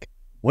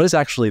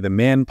actually the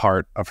man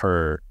part of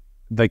her?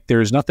 Like,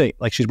 there's nothing,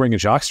 like, she's wearing a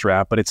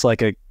jockstrap, but it's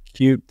like a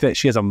cute that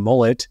she has a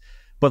mullet,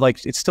 but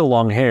like, it's still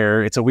long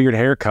hair. It's a weird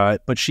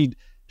haircut, but she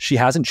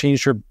hasn't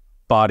changed her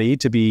body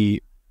to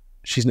be,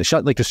 she's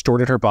not like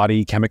distorted her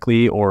body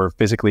chemically or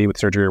physically with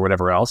surgery or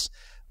whatever else.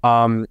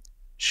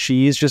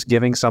 She's just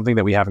giving something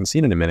that we haven't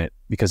seen in a minute,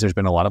 because there's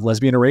been a lot of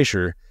lesbian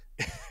erasure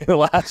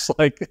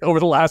over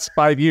the last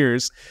 5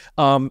 years.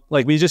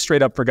 Like, we just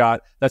straight up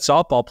forgot that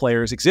softball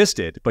players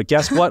existed. But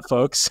guess what,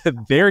 folks?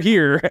 They're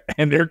here,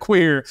 and they're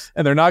queer,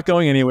 and they're not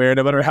going anywhere,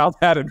 no matter how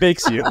bad it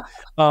makes you.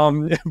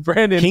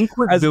 Brandon, Pink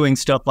was doing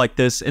stuff like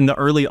this in the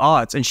early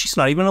aughts, and she's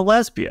not even a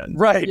lesbian,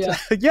 right?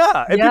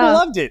 Yeah, and people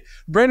loved it.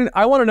 Brandon,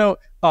 I want to know,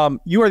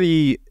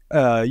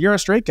 you're a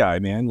straight guy,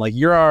 man. Like,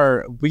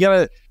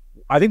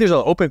 I think there's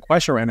an open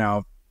question right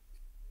now,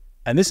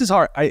 and this is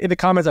hard. In the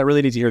comments, I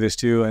really need to hear this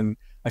too, and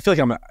I feel like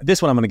I'm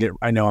going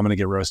to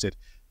get roasted.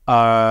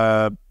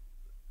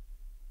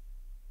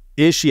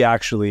 Is she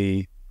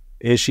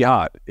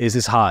hot? Is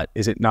this hot?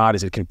 Is it not?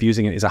 Is it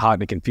confusing? Is it hot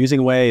in a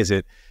confusing way?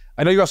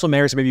 I know you're also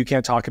married, so maybe you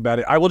can't talk about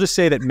it. I will just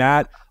say that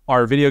Matt,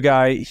 our video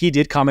guy, he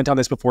did comment on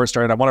this before it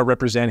started. I want to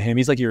represent him.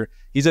 He's like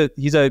he's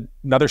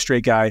another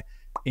straight guy,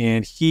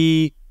 and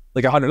he,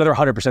 like another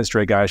 100%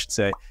 straight guy, I should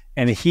say.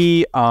 And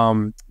he,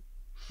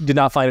 did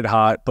not find it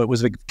hot, but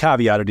was a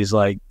caveat. He's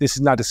like, this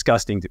is not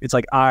disgusting. It's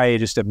like, I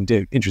just am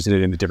interested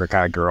in a different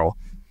kind of girl.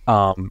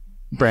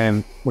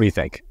 Brandon, what do you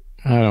think?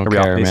 I don't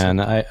care, man.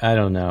 I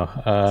don't know.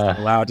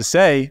 Allowed to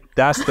say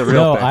that's the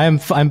real thing.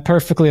 I'm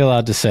perfectly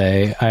allowed to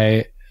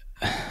say.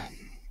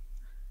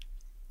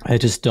 I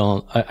just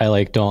don't.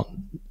 I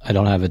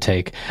don't have a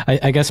take.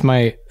 I guess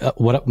my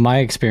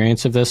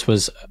experience of this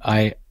was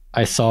I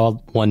saw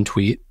one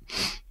tweet,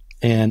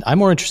 and I'm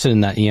more interested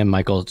in that Ian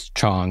Michael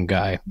Chong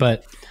guy.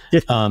 But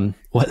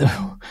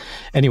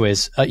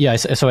anyways,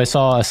 So I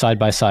saw a side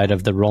by side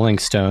of the Rolling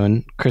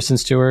Stone Kristen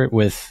Stewart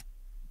with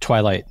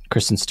Twilight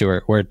Kristen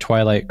Stewart, where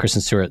Twilight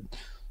Kristen Stewart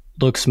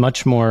looks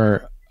much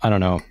more, I don't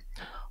know,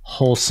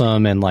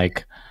 wholesome and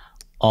like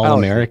all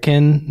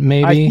American.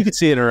 Maybe you could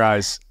see it in her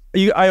eyes.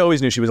 I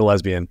always knew she was a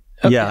lesbian.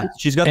 Yeah,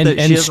 she's got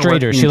and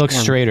straighter. She looks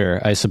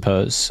straighter, I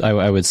suppose.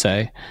 I would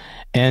say,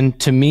 and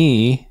to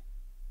me,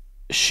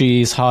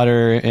 she's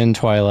hotter in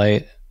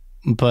Twilight.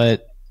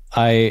 But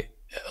I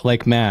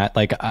like Matt.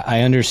 Like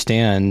I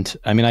understand.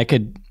 I mean, I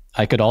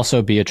could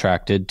also be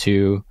attracted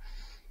to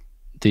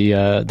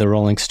the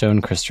Rolling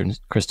Stone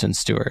Kristen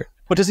Stewart.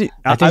 What does he?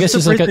 I think this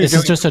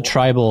is just a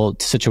tribal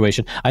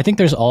situation. I think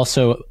there's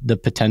also the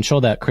potential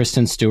that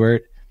Kristen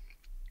Stewart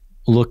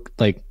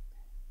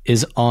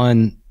is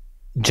on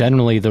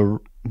generally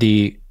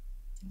the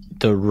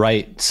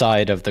right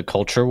side of the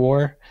culture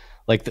war,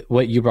 like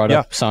what you brought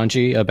up,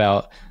 Sanji,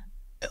 about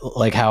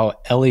like how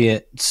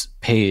Elliot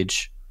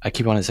Page, I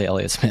keep wanting to say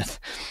Elliot Smith,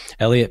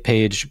 Elliot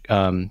Page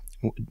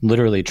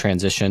literally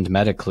transitioned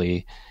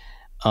medically.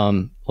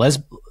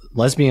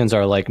 Lesbians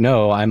are like,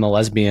 no, I'm a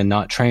lesbian,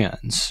 not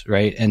trans,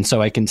 right? And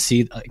so I can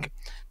see like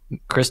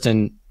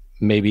Kristen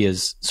maybe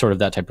is sort of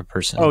that type of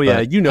person. Oh yeah,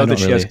 you know that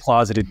she has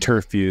closeted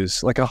turf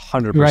views, like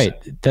 100%. Right.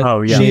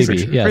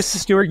 Maybe, yes. Kristen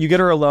Stewart, you get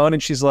her alone,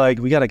 and she's like,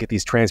 "We got to get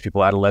these trans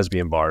people out of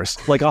lesbian bars."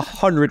 Like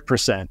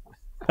 100%.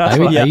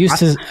 I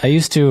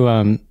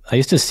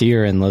used to see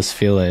her in Los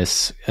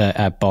Feliz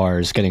at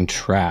bars getting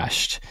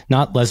trashed.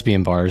 Not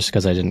lesbian bars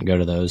because I didn't go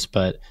to those,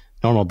 but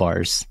normal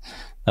bars.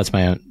 That's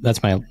my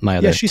other.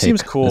 Yeah, she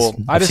seems cool.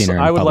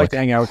 I would like to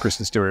hang out with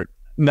Kristen Stewart.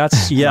 And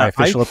that's my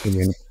official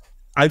opinion.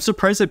 I'm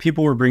surprised that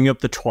people were bringing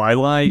up the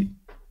Twilight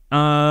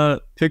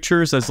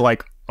pictures as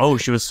like, oh,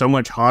 she was so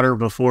much hotter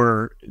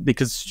before,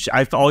 because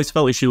I've always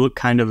felt like she looked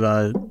kind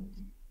of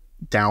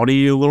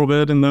dowdy a little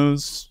bit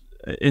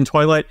in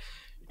Twilight.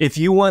 If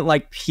you want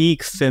like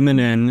peak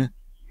feminine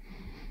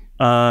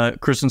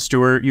Kristen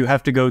Stewart, you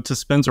have to go to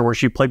Spencer, where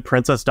she played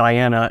Princess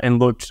Diana and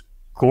looked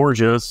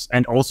gorgeous,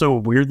 and also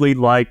weirdly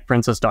like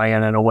Princess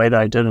Diana in a way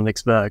that I didn't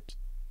expect.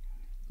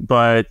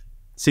 But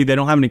see, they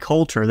don't have any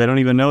culture. They don't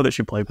even know that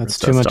she played Princess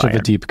Diana. That's too much of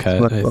a deep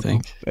cut, I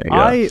think.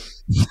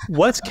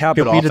 Let's cap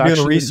it off,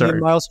 actually,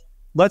 Miles.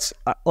 Let's,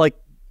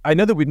 I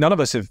know that none of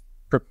us have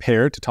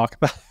prepared to talk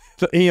about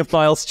the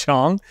Miles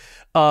Cheong,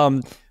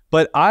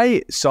 but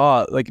I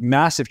saw like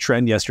massive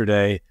trend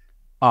yesterday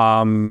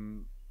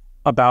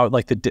about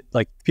like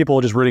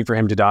people just rooting for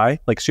him to die,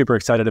 like super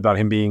excited about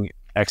him being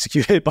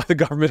executed by the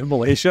government of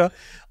Malaysia.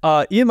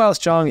 Ian Miles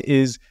Cheong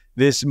is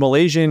this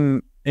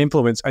Malaysian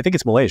influence. I think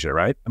it's Malaysia,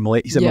 right?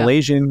 He's a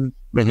Malaysian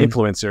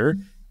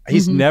influencer.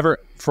 He's never,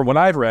 from what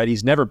I've read,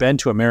 he's never been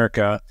to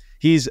America.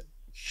 He's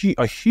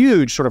a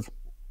huge sort of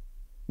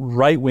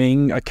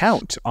right-wing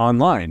account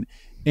online.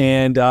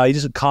 And he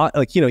just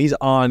he's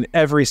on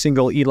every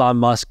single Elon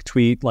Musk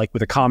tweet, like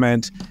with a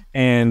comment,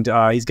 and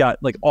he's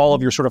got like all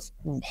of your sort of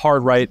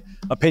hard right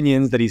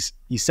opinions that he's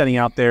sending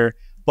out there.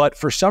 But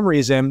for some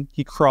reason,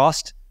 he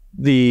crossed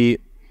the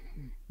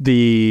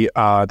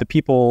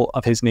people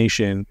of his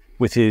nation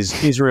with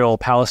his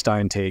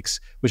Israel-Palestine takes,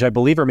 which I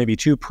believe are maybe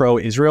too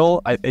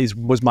pro-Israel.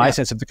 Was my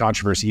sense of the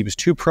controversy. He was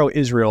too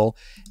pro-Israel,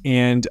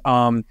 and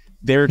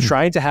they're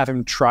trying to have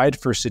him tried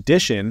for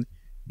sedition.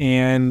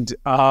 And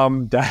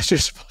that's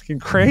just fucking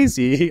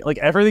crazy. Like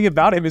everything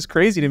about him is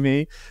crazy to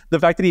me. The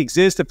fact that he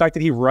exists, the fact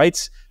that he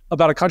writes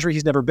about a country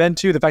he's never been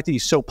to, the fact that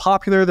he's so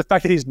popular, the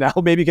fact that he's now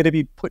maybe going to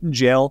be put in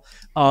jail.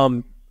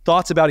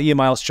 Thoughts about Ian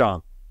Miles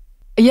Cheong?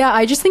 Yeah,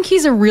 I just think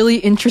he's a really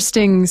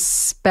interesting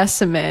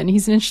specimen.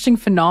 He's an interesting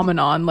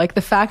phenomenon. Like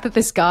the fact that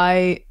this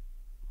guy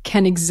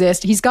can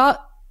exist. He's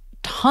got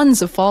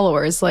tons of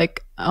followers.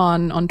 Like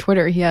on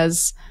Twitter, he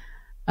has,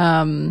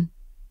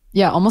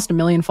 almost 1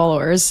 million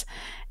followers.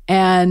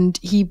 And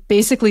he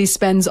basically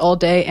spends all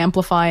day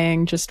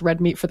amplifying just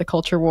red meat for the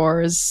culture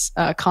wars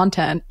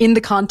content in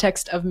the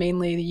context of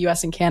mainly the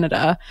US and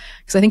Canada.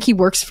 Because I think he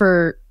works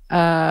for,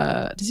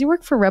 does he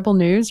work for Rebel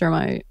News, or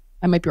I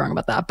might be wrong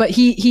about that. But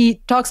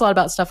he talks a lot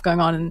about stuff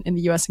going on in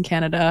the US and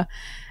Canada.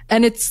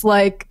 And it's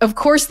like, of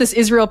course, this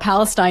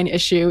Israel-Palestine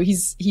issue,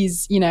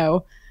 he's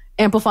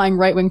amplifying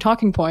right-wing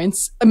talking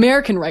points,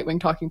 American right-wing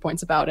talking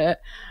points about it,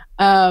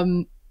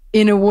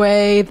 in a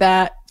way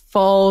that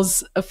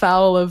falls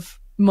afoul of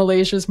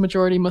Malaysia's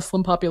majority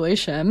Muslim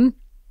population.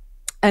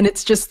 And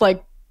it's just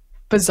like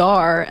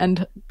bizarre.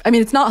 And I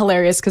mean, it's not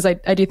hilarious, because I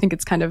do think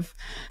it's kind of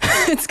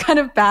it's kind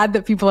of bad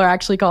that people are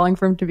actually calling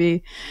for him to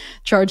be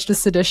charged with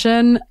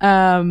sedition.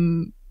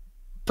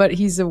 But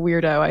he's a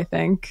weirdo, I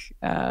think.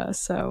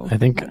 So I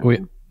think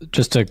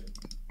just to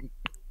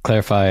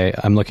clarify,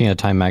 I'm looking at a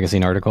Time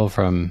Magazine article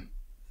from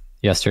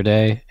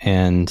yesterday,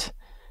 and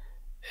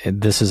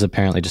this is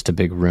apparently just a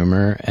big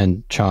rumor,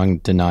 and Cheong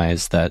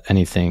denies that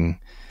anything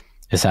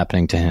is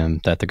happening to him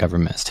that the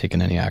government has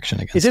taken any action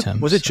against him.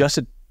 Was it just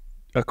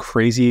a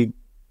crazy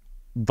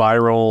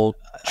viral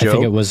joke? I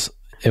think it was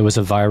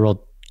a viral.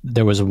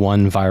 There was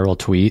one viral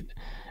tweet,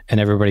 and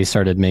everybody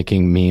started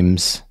making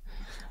memes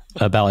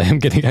about him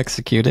getting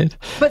executed.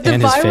 But the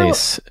and viral,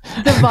 his face.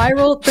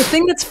 the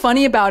thing that's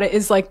funny about it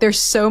is like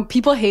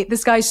people hate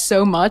this guy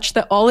so much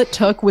that all it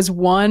took was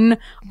one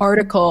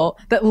article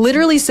that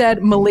literally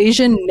said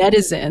Malaysian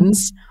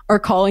netizens are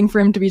calling for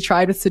him to be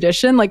tried with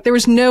sedition. Like there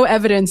was no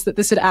evidence that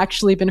this had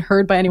actually been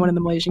heard by anyone in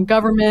the Malaysian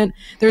government.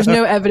 There's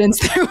no evidence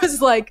there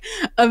was like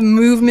a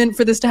movement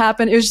for this to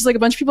happen. It was just like a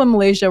bunch of people in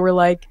Malaysia were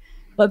like,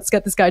 let's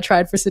get this guy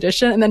tried for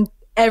sedition. And then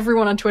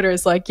everyone on Twitter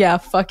is like, yeah,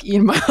 fuck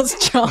Ian Miles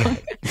Cheong.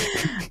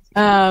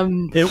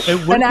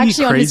 It would and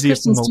actually be on his crazy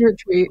Kristen Stewart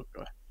tweet,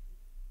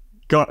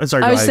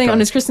 I was saying on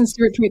his Kristen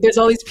Stewart tweet, there's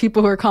all these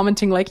people who are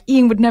commenting like,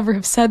 Ian would never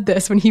have said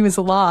this when he was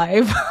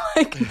alive.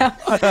 Like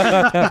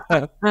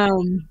now.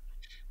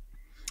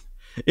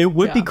 It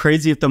would be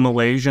crazy if the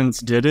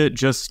Malaysians did it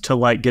just to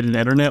like get an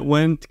internet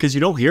win, because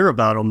you don't hear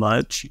about them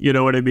much. You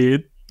know what I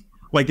mean?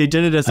 Like they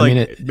did it as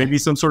maybe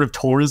some sort of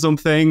tourism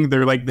thing.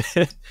 They're like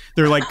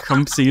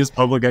come see his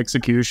public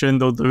execution.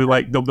 They'll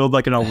build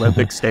like an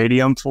Olympic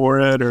stadium for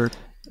it, or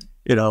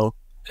you know.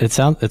 It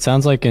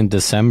sounds like in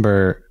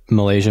December,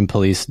 Malaysian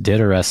police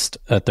did arrest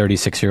a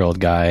 36-year-old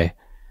guy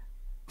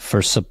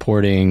for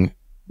supporting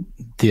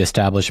the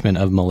establishment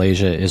of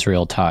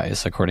Malaysia-Israel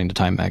ties, according to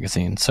Time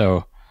magazine.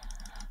 So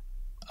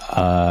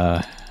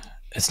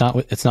it's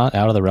not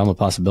out of the realm of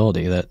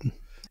possibility that.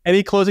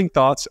 Any closing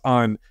thoughts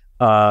on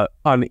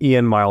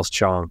Ian Miles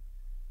Cheong,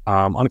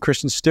 on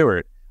Kristen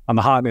Stewart, on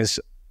the hotness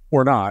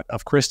or not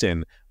of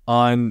Kristen,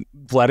 on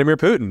Vladimir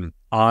Putin,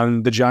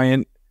 on the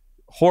giant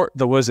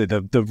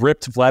the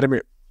ripped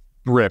Vladimir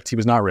ripped. He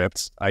was not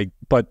ripped.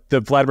 But the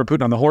Vladimir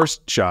Putin on the horse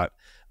shot.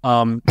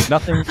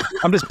 Nothing.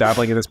 I'm just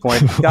babbling at this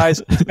point,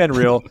 guys. It's been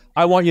real.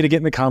 I want you to get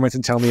in the comments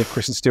and tell me if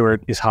Kristen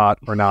Stewart is hot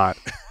or not.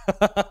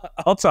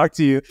 I'll talk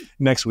to you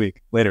next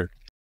week. Later.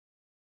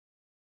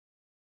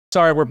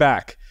 Sorry, we're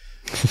back.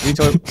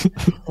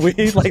 We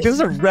this is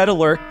a red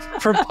alert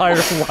from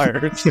Pirate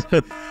Wires.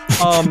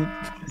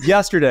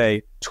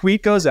 Yesterday,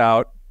 tweet goes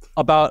out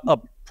about a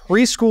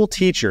preschool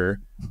teacher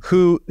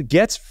who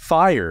gets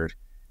fired,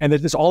 and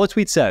this is all the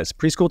tweet says: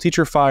 preschool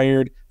teacher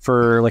fired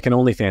for like an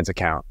OnlyFans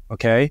account.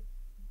 Okay,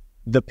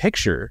 the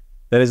picture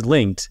that is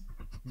linked,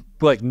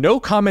 like no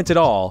comment at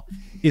all,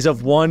 is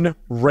of one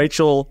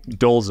Rachel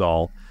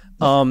Dolezal.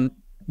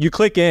 You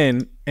click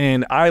in,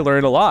 and I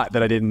learned a lot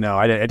that I didn't know.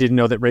 I didn't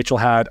know that Rachel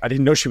I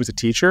didn't know she was a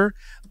teacher.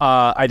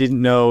 I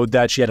didn't know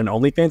that she had an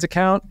OnlyFans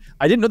account.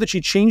 I didn't know that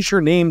she changed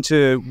her name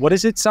to, what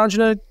is it,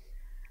 Sanjana?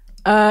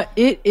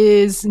 It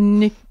is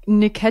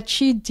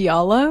Nikechi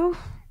Diallo.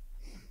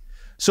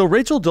 So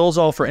Rachel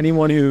Dolezal, for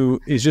anyone who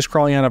is just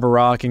crawling out of a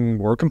rock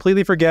or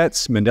completely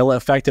forgets, Mandela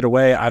affected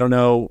away, I don't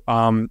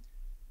know.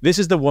 This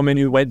is the woman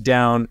who went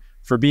down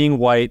for being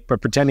white, but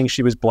pretending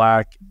she was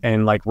black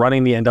and like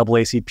running the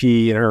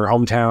NAACP in her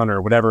hometown or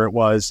whatever it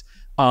was.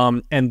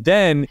 And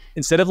then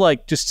instead of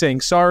like just saying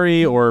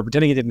sorry or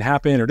pretending it didn't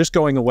happen or just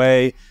going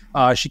away,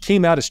 she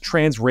came out as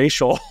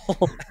transracial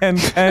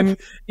and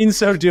in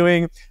so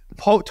doing,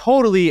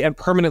 totally and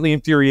permanently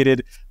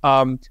infuriated.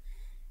 The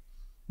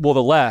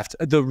left,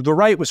 the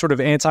right was sort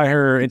of anti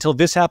her until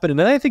this happened. And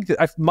then I think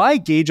that my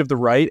gauge of the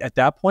right at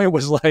that point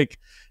was like,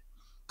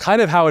 kind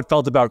of how it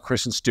felt about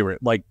Kristen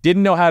Stewart, like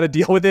didn't know how to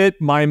deal with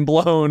it, mind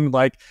blown,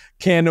 like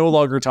can no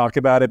longer talk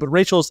about it. But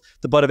Rachel's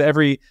the butt of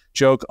every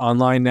joke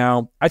online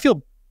now. I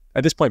feel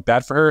at this point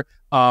bad for her.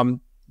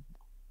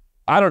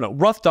 I don't know.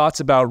 Rough thoughts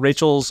about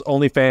Rachel's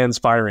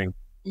OnlyFans firing.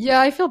 Yeah,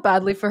 I feel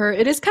badly for her.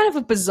 It is kind of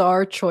a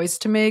bizarre choice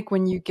to make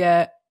when you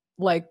get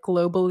like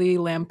globally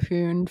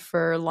lampooned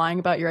for lying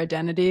about your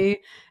identity,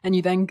 and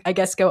you then I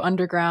guess go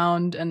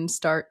underground and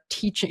start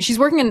teaching. She was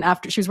working in an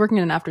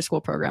after school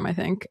program, I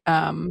think.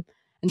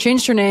 And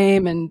changed her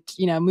name and,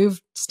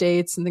 moved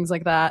states and things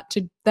like that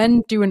to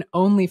then do an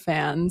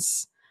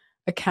OnlyFans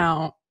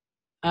account.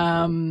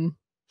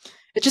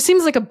 It just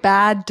seems like a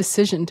bad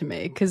decision to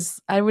make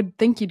because I would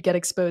think you'd get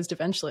exposed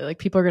eventually. Like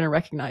people are going to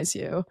recognize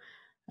you.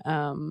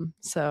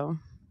 So,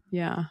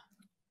 yeah.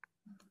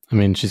 I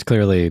mean, she's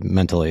clearly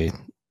mentally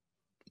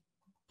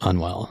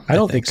unwell. I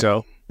don't think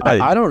so.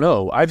 I don't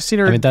know. I've seen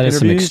her. I mean, that is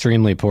some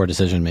extremely poor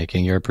decision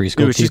making. You're a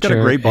preschool teacher. She's got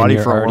a great body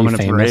for a woman of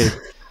her age.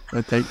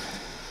 I think.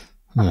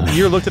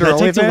 You looked at her. That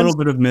takes a little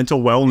bit of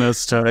mental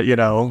wellness to,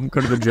 go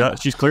to the gym.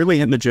 She's clearly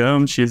hitting the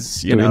gym.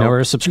 She's, Do we know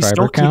her subscriber she's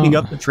still count? keeping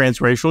up the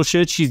transracial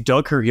shit. She's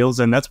dug her heels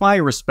in. That's why I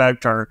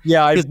respect her.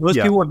 Yeah, because most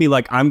people would be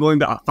like, "I'm going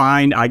to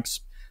fine.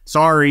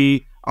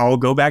 Sorry, I'll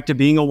go back to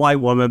being a white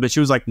woman." But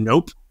she was like,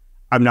 "Nope,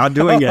 I'm not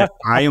doing it.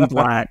 I am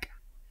black,"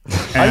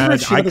 and I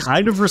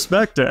kind of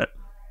respect it.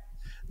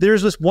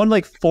 There's this one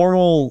like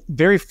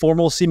very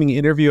formal seeming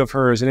interview of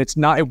hers, and it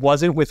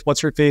wasn't with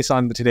what's her face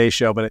on the Today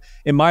Show, but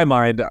in my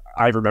mind,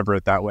 I remember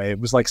it that way. It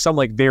was like some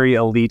like very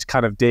elite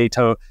kind of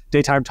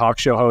daytime talk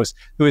show host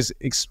who was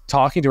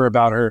talking to her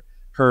about her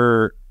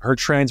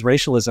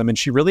transracialism, and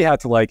she really had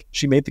to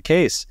she made the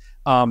case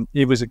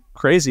It was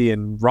crazy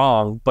and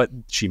wrong, but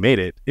she made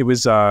it. It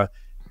was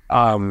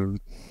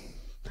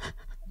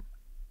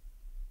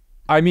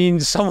I mean,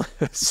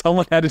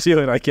 someone had to do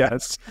it, I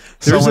guess.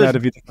 Someone had to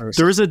be the first.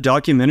 There was a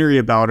documentary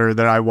about her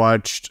that I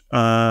watched.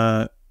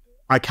 I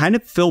kind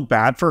of feel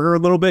bad for her a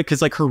little bit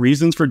because like her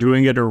reasons for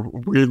doing it are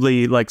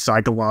really like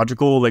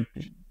psychological. Like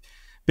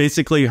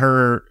basically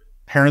her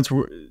parents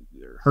were,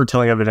 her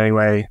telling of it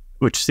anyway,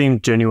 which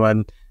seemed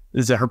genuine,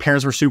 is that her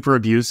parents were super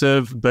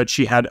abusive, but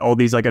she had all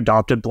these like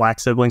adopted black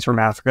siblings from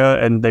Africa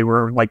and they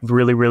were like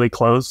really, really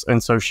close.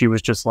 And so she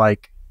was just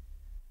like,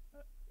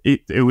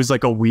 it was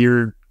like a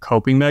weird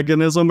coping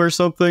mechanism or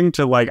something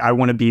to like, I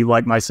want to be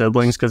like my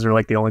siblings because they're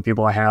like the only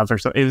people I have or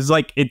so. It was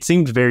like, it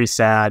seemed very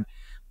sad,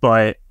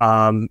 but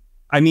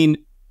I mean,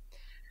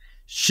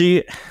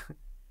 did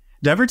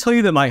I ever tell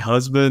you that my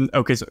husband,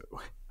 okay, so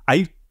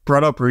I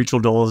brought up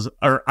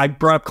I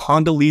brought up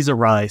Condoleezza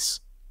Rice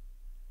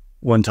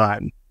one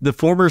time, the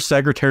former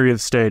Secretary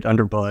of State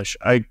under Bush.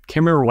 I can't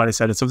remember what I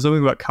said. It was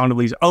something about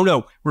Condoleezza. Oh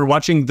no, we're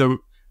watching the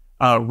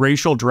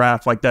racial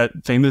draft, like that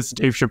famous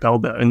Dave Chappelle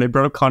bit, and they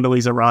brought up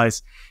Condoleezza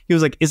Rice. He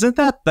was like, isn't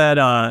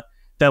that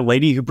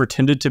lady who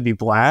pretended to be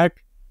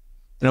black?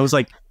 And I was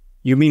like,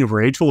 you mean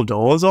Rachel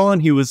Dolezal?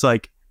 And he was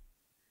like,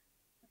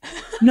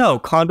 no,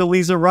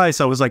 Condoleezza Rice.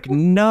 I was like,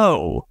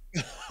 no.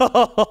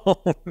 I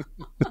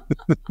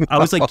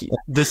was like,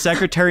 the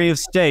Secretary of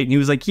State. And he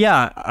was like,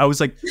 yeah. I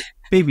was like,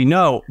 baby,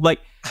 no. Like,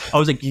 I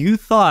was like, you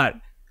thought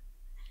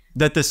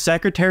that the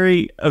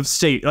Secretary of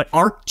State, like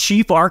our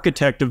chief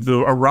architect of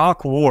the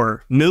Iraq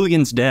War,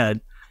 millions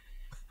dead,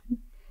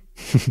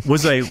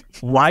 was a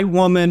white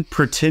woman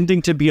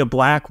pretending to be a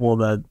black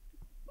woman.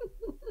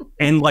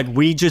 And like,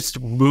 we just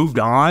moved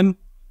on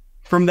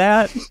from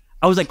that.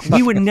 I was like,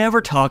 we would never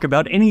talk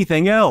about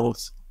anything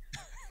else.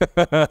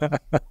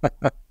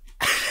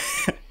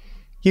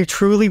 You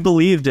truly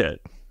believed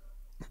it.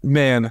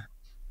 Man.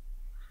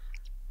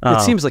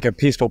 It seems like a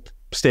peaceful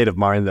state of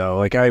mind, though.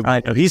 Like I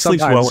know. He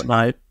sleeps well at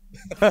night.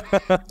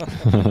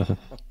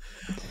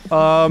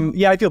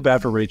 Yeah, I feel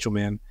bad for Rachel,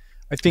 man.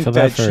 I think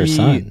that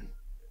she,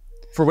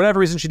 for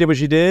whatever reason, she did what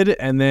she did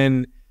and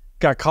then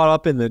got caught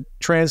up in the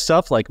trans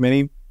stuff like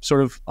many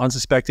sort of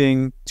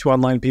unsuspecting two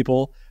online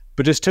people,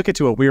 but just took it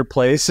to a weird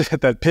place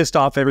that pissed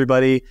off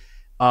everybody.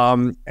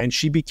 And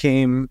she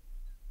became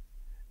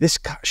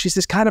she's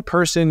this kind of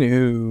person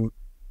who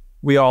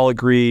we all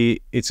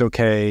agree it's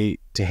okay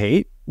to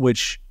hate,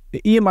 which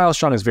Ian Miles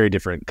Cheong is very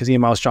different because Ian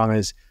Miles Cheong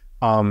is,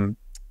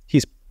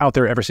 he's out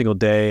there every single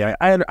day.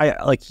 I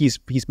like he's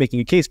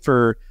making a case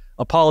for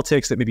a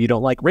politics that maybe you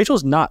don't like.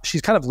 Rachel's not,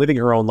 she's kind of living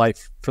her own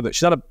life for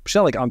she's not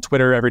like on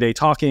Twitter every day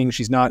talking.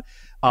 She's not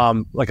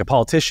like a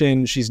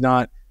politician. She's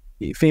not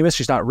famous.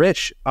 She's not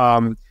rich.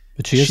 But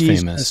she's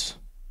famous.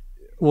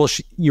 Well,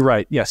 you're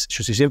right. Yes,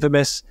 she's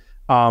infamous.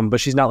 But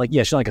she's not like,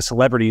 she's not like a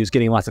celebrity who's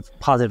getting lots of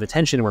positive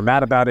attention and we're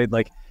mad about it.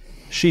 Like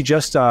she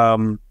just,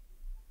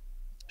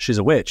 she's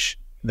a witch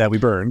that we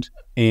burned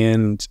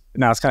and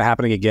now it's kind of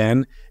happening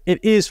again.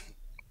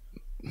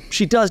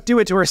 She does do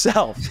it to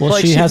herself. Well,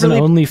 like, she has really,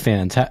 an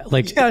OnlyFans.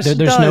 Like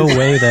there's no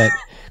way that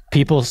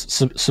people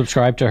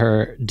subscribe to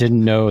her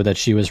didn't know that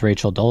she was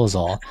Rachel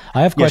Dolezal.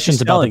 I have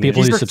questions about the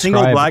people who subscribe.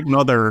 Single black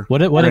mother.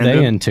 What are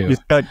they into?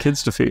 You've got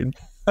kids to feed.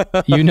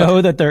 You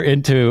know that they're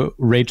into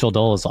Rachel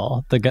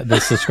Dolezal, the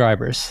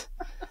subscribers.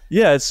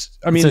 Yeah,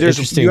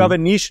 you have a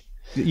niche.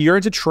 You're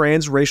into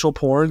transracial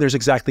porn. There's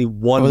exactly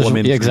one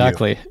woman. Yeah,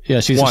 exactly.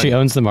 Yeah, she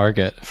owns the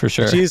market for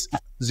sure. She's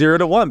 0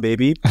 to 1,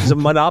 baby. She's a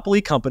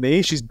monopoly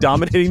company. She's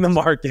dominating the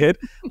market.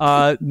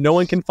 No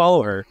one can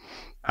follow her.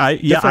 I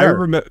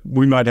remember.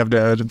 We might have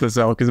to edit this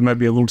out because it might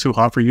be a little too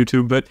hot for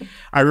YouTube. But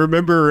I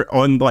remember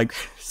on like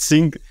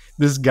seeing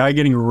this guy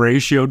getting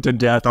ratioed to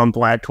death on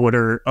Black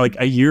Twitter like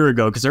a year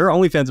ago because her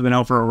OnlyFans have been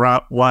out for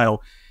a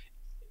while.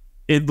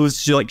 It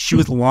was like she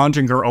was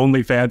launching her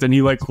OnlyFans and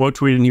he like quote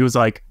tweeted and he was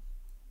like,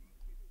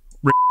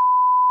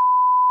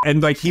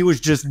 and like he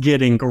was just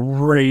getting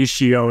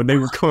ratio and they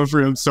were coming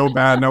for him so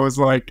bad and I was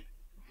like,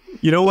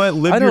 you know what,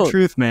 live your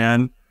truth,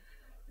 man.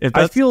 I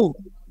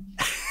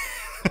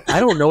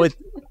don't know it.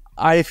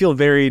 I feel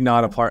very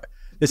not a part.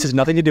 This has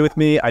nothing to do with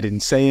me. I didn't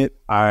say it.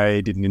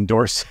 I didn't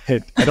endorse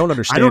it. I don't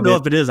understand. I don't know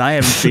if it is. I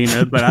haven't seen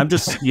it, but I'm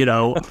just,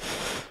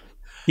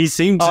 he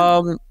seemed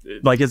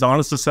like his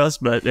honest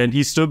assessment and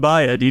he stood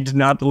by it. He did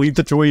not delete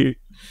the tweet.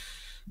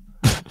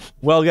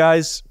 Well,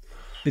 guys,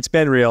 it's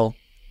been real.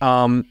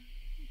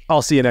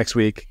 I'll see you next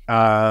week.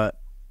 I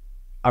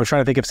was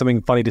trying to think of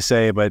something funny to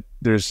say, but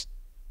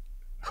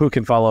who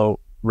can follow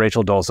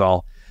Rachel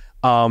Dolezal?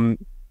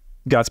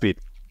 Godspeed.